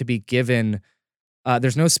space to be given.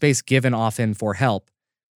 There's no space given often for help.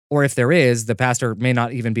 Or if there is, the pastor may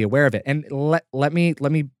not even be aware of it. And let me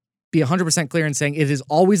be 100% clear in saying it is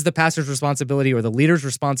always the pastor's responsibility or the leader's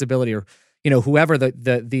responsibility or, whoever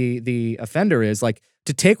the offender is, like,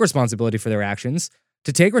 to take responsibility for their actions,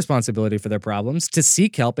 to take responsibility for their problems, to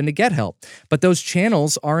seek help and to get help. But those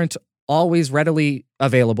channels aren't always readily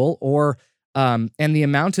available, or and the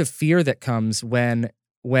amount of fear that comes when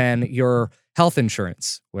your health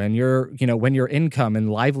insurance, when your income and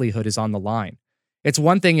livelihood is on the line. It's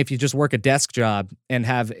one thing if you just work a desk job and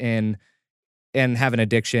have an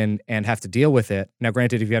addiction and have to deal with it. Now,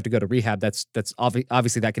 granted, if you have to go to rehab, that's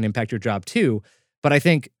obviously that can impact your job too. But I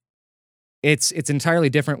think it's entirely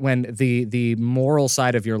different when the moral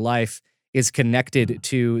side of your life is connected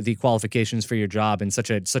to the qualifications for your job in such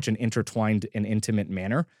an intertwined and intimate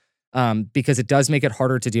manner, because it does make it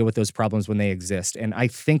harder to deal with those problems when they exist. And I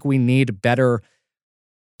think we need better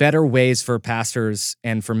ways for pastors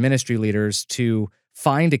and for ministry leaders to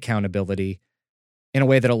find accountability in a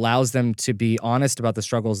way that allows them to be honest about the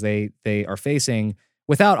struggles they are facing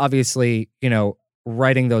without obviously,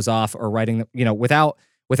 writing those off or without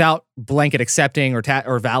blanket accepting or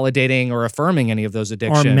validating or affirming any of those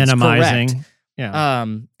addictions. Or minimizing. Correct. Yeah.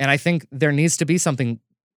 And I think there needs to be something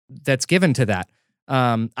that's given to that.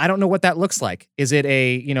 I don't know what that looks like. Is it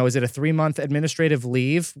a 3-month administrative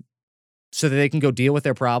leave so that they can go deal with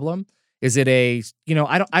their problem? Is it I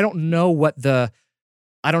don't know what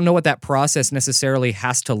that process necessarily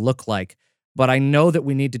has to look like, but I know that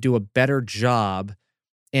we need to do a better job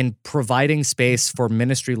in providing space for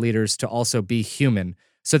ministry leaders to also be human,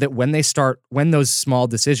 so that when those small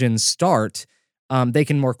decisions start, they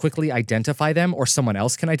can more quickly identify them, or someone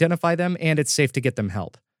else can identify them, and it's safe to get them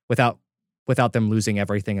help without them losing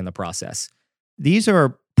everything in the process. These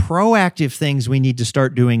are proactive things we need to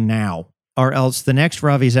start doing now. or else the next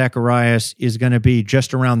Ravi Zacharias is going to be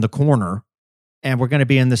just around the corner, and we're going to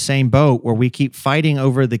be in the same boat where we keep fighting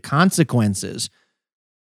over the consequences,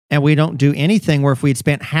 and we don't do anything where if we'd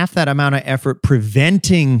spent half that amount of effort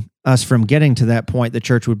preventing us from getting to that point, the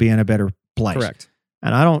church would be in a better place. Correct.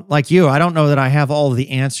 And I don't, like you, I don't know that I have all the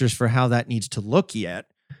answers for how that needs to look yet,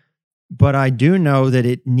 but I do know that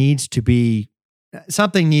it needs to be,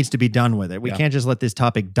 something needs to be done with it. We can't just let this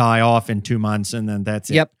topic die off in 2 months and then that's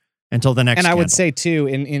it until the next And scandal. I would say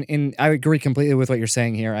too, I agree completely with what you're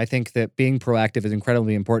saying here. I think that being proactive is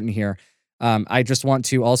incredibly important here. I just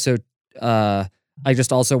also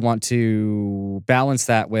want to balance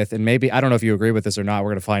that with, and maybe, I don't know if you agree with this or not, we're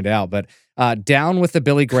going to find out, but down with the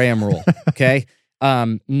Billy Graham rule, okay?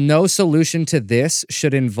 No solution to this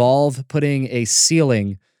should involve putting a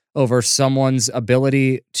ceiling over someone's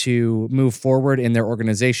ability to move forward in their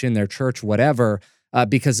organization, their church, whatever,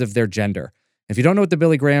 because of their gender. If you don't know what the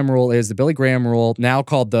Billy Graham rule is, the Billy Graham rule, now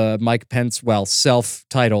called the Mike Pence, well,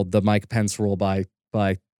 self-titled the Mike Pence rule by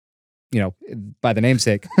the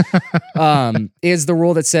namesake, is the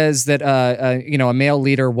rule that says that a male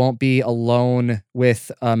leader won't be alone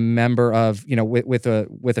with a member of, with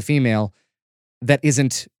a female that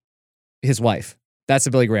isn't his wife. That's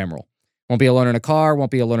the Billy Graham rule. Won't be alone in a car, won't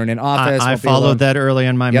be alone in an office. I followed that early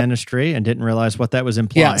in my ministry and didn't realize what that was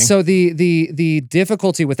implying. Yeah, so the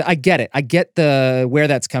difficulty with it, I get it. I get where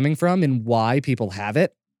that's coming from and why people have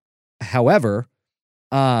it. However,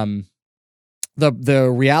 the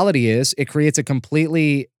reality is it creates a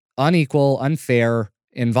completely unequal, unfair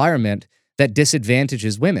environment that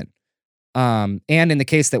disadvantages women. And in the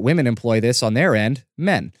case that women employ this on their end,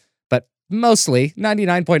 men. But mostly,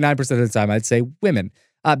 99.9% of the time, I'd say women.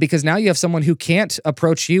 Because now you have someone who can't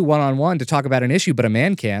approach you one-on-one to talk about an issue, but a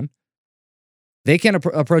man can. They can't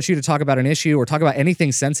approach you to talk about an issue or talk about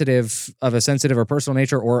anything sensitive or personal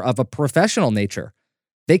nature or of a professional nature.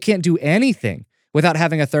 They can't do anything without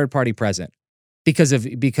having a third party present because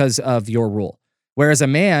of your rule. Whereas a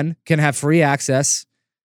man can have free access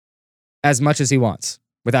as much as he wants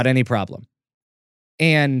without any problem.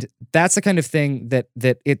 And that's the kind of thing that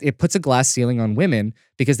it puts a glass ceiling on women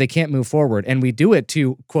because they can't move forward. And we do it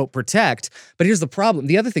to, quote, protect. But here's the problem.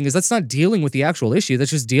 The other thing is that's not dealing with the actual issue. That's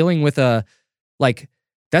just dealing with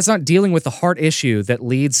that's not dealing with the heart issue that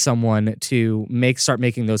leads someone to start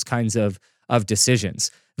making those kinds of decisions.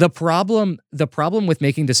 The problem with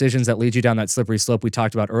making decisions that lead you down that slippery slope we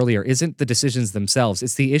talked about earlier isn't the decisions themselves.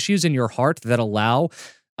 It's the issues in your heart that allow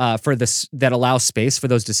space for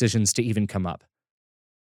those decisions to even come up.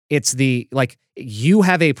 It's you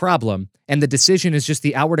have a problem and the decision is just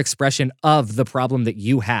the outward expression of the problem that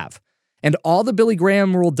you have. And all the Billy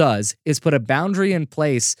Graham rule does is put a boundary in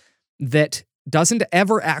place that doesn't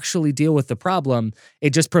ever actually deal with the problem. It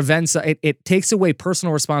just prevents, it takes away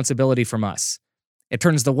personal responsibility from us. It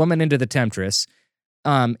turns the woman into the temptress.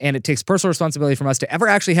 And it takes personal responsibility from us to ever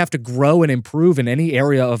actually have to grow and improve in any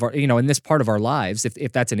area of our, in this part of our lives,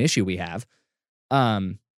 if that's an issue we have.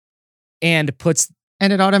 And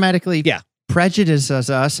it automatically prejudices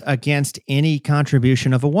us against any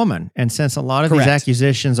contribution of a woman. And since a lot of these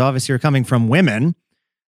accusations obviously are coming from women,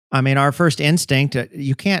 I mean, our first instinct,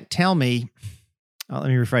 you can't tell me, let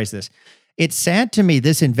me rephrase this. It's sad to me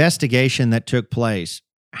this investigation that took place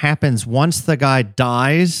happens once the guy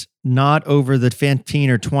dies, not over the 15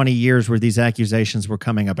 or 20 years where these accusations were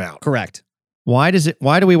coming about. Correct. Why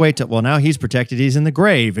do we wait till, well, now he's protected, he's in the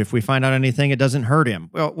grave. If we find out anything, it doesn't hurt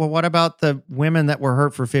him. Well, what about the women that were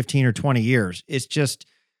hurt for 15 or 20 years? It's just,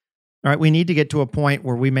 all right, we need to get to a point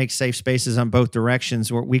where we make safe spaces on both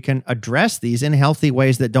directions where we can address these in healthy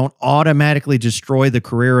ways that don't automatically destroy the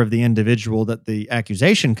career of the individual that the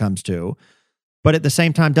accusation comes to, but at the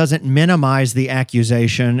same time doesn't minimize the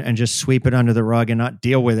accusation and just sweep it under the rug and not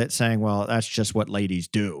deal with it saying, well, that's just what ladies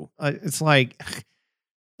do. It's like...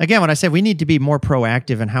 Again, when I say we need to be more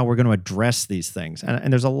proactive in how we're going to address these things,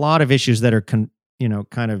 and there's a lot of issues that are kind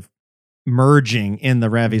of merging in the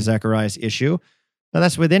Ravi Zacharias issue. Now,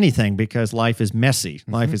 that's with anything because life is messy,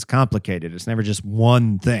 life is complicated. It's never just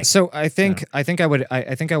one thing. So I think I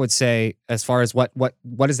would say, as far as what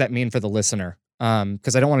does that mean for the listener?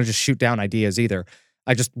 Because I don't want to just shoot down ideas either.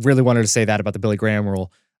 I just really wanted to say that about the Billy Graham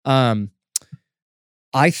rule.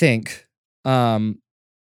 I think.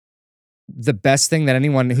 The best thing that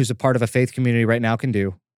anyone who's a part of a faith community right now can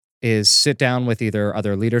do is sit down with either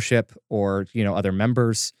other leadership or, other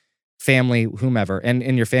members, family, whomever. And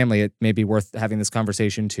in your family, it may be worth having this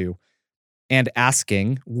conversation too, and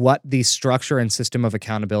asking what the structure and system of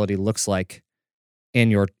accountability looks like in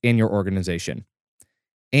your organization.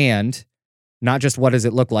 And not just what does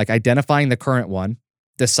it look like, identifying the current one,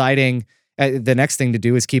 deciding, The next thing to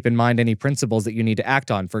do is keep in mind any principles that you need to act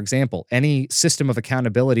on. For example, any system of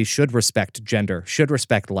accountability should respect gender, should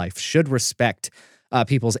respect life, should respect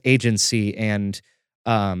people's agency, and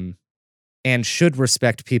should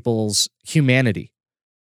respect people's humanity,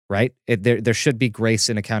 right? There should be grace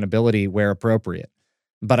and accountability where appropriate.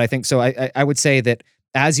 But I think so. I would say that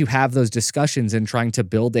as you have those discussions and trying to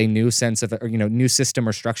build a new sense of, new system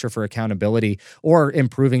or structure for accountability, or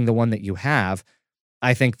improving the one that you have,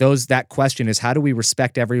 I think that question is, how do we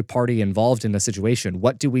respect every party involved in the situation?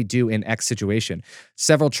 What do we do in X situation?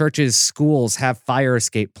 Several churches, schools have fire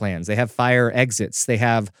escape plans. They have fire exits. They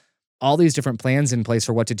have all these different plans in place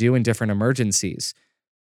for what to do in different emergencies.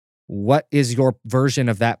 What is your version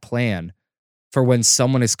of that plan for when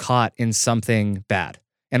someone is caught in something bad?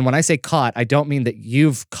 And when I say caught, I don't mean that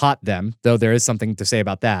you've caught them, though there is something to say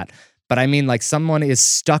about that. But I mean like someone is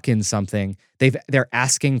stuck in something. They're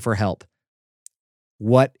asking for help.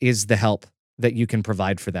 What is the help that you can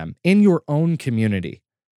provide for them in your own community?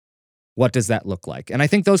 What does that look like? And I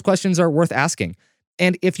think those questions are worth asking.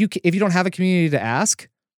 And if you don't have a community to ask,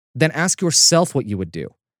 then ask yourself what you would do.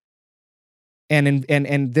 And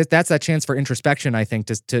that's that chance for introspection, I think,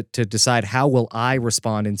 to decide, how will I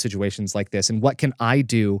respond in situations like this, and what can I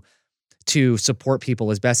do to support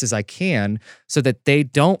people as best as I can so that they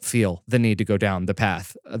don't feel the need to go down the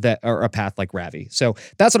path or a path like Ravi. So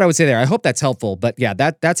that's what I would say there. I hope that's helpful. But yeah,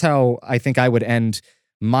 that's how I think I would end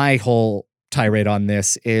my whole tirade on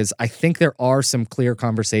this. Is I think there are some clear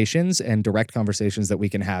conversations and direct conversations that we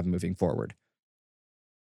can have moving forward.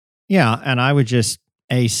 Yeah, and I would just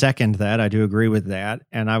second that. I do agree with that.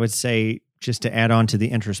 And I would say, just to add on to the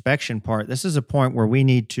introspection part, this is a point where we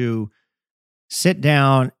need to sit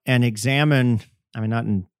down and examine, not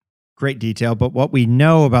in great detail, but what we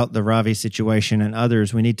know about the Ravi situation and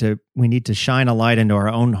others. We need to shine a light into our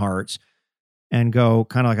own hearts and go,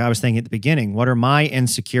 kind of like I was thinking at the beginning, what are my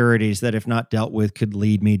insecurities that, if not dealt with, could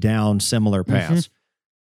lead me down similar paths?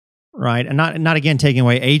 Right. And not again taking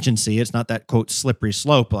away agency. It's not that, quote, slippery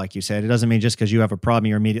slope, like you said. It doesn't mean just because you have a problem,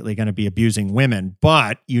 you're immediately going to be abusing women,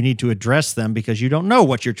 but you need to address them because you don't know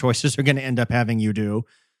what your choices are going to end up having you do,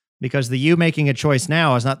 because the you making a choice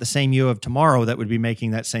now is not the same you of tomorrow that would be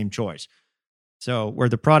making that same choice. So we're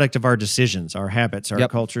the product of our decisions, our habits, our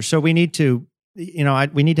culture. So we need to,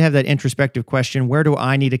 we need to have that introspective question. Where do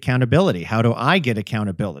I need accountability? How do I get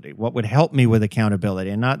accountability? What would help me with accountability?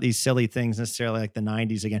 And not these silly things necessarily like the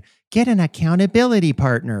 90s again. Get an accountability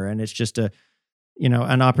partner. And it's just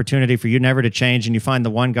an opportunity for you never to change. And you find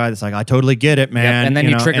the one guy that's like, I totally get it, man. Yep. And then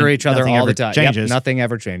you trigger each other all the time. Changes. Nothing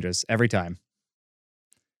ever changes every time.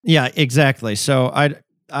 Yeah, exactly. So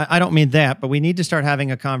I don't mean that, but we need to start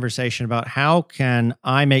having a conversation about, how can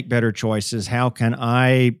I make better choices? How can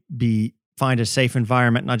I find a safe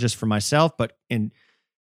environment, not just for myself, but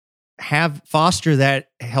foster that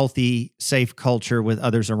healthy, safe culture with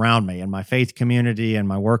others around me, in my faith community and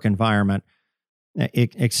my work environment,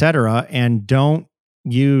 et cetera. And don't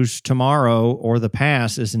use tomorrow or the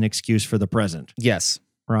past as an excuse for the present. Yes.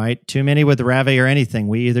 Right? Too many with Ravi or anything.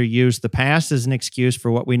 We either use the past as an excuse for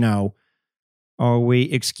what we know, or we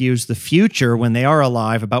excuse the future when they are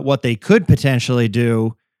alive about what they could potentially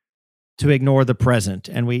do, to ignore the present.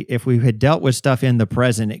 And if we had dealt with stuff in the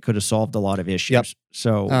present, it could have solved a lot of issues. Yep.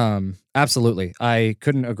 So, absolutely. I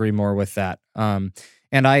couldn't agree more with that. And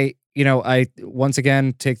I once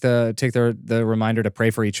again take the reminder to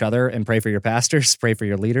pray for each other and pray for your pastors, pray for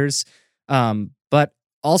your leaders. But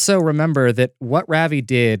also remember that what Ravi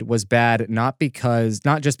did was bad, not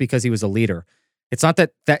just because he was a leader. It's not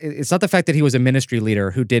it's not the fact that he was a ministry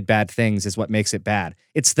leader who did bad things is what makes it bad.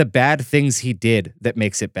 It's the bad things he did that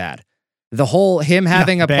makes it bad. The whole him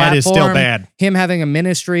having a bad platform, is still bad. Him having a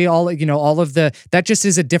ministry, all of that just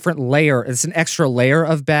is a different layer. It's an extra layer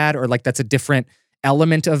of bad, or like that's a different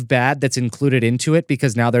element of bad that's included into it,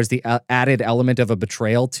 because now there's the added element of a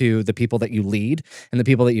betrayal to the people that you lead and the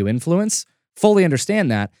people that you influence. Fully understand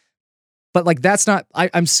that. But like, that's not,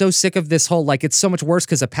 I'm so sick of this whole, like, it's so much worse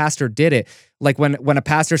because a pastor did it. Like when a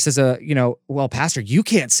pastor says, well, pastor, you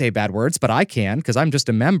can't say bad words, but I can because I'm just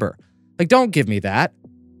a member. Like, don't give me that.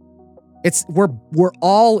 We're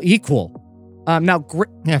all equal.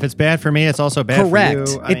 If it's bad for me, it's also bad correct.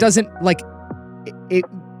 for you. It doesn't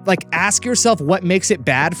ask yourself what makes it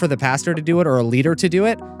bad for the pastor to do it or a leader to do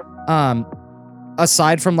it.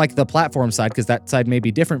 Aside from like the platform side, because that side may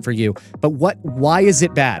be different for you, but why is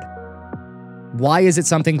it bad? Why is it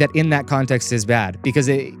something that in that context is bad? Because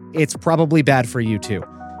it's probably bad for you too.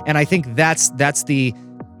 And I think that's the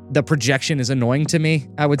projection is annoying to me,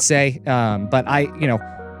 I would say. But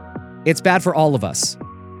it's bad for all of us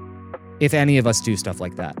if any of us do stuff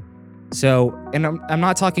like that. So, and I'm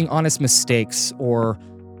not talking honest mistakes or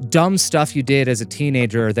dumb stuff you did as a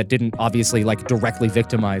teenager that didn't obviously like directly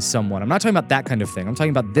victimize someone. I'm not talking about that kind of thing. I'm talking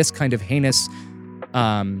about this kind of heinous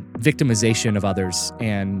victimization of others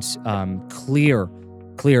and clear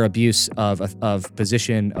abuse of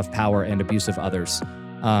position, of power, and abuse of others.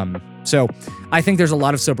 So I think there's a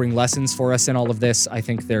lot of sobering lessons for us in all of this. I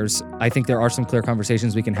think there are some clear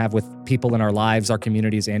conversations we can have with people in our lives, our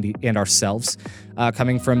communities, and ourselves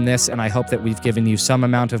coming from this. And I hope that we've given you some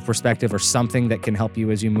amount of perspective or something that can help you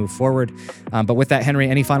as you move forward. But with that, Henry,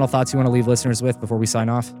 any final thoughts you want to leave listeners with before we sign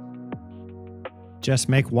off? Just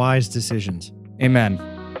make wise decisions. Amen.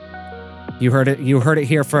 You heard it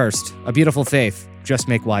here first. A beautiful faith. Just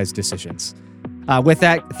make wise decisions. With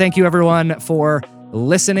that, thank you everyone for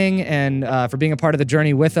listening and for being a part of the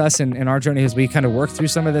journey with us and our journey as we kind of work through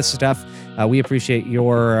some of this stuff. We appreciate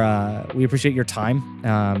your time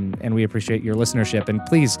and we appreciate your listenership. And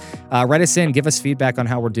please write us in, give us feedback on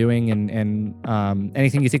how we're doing and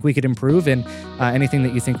anything you think we could improve and anything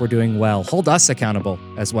that you think we're doing well. Hold us accountable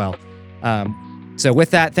as well. So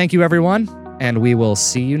with that, thank you everyone, and we will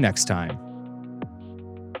see you next time.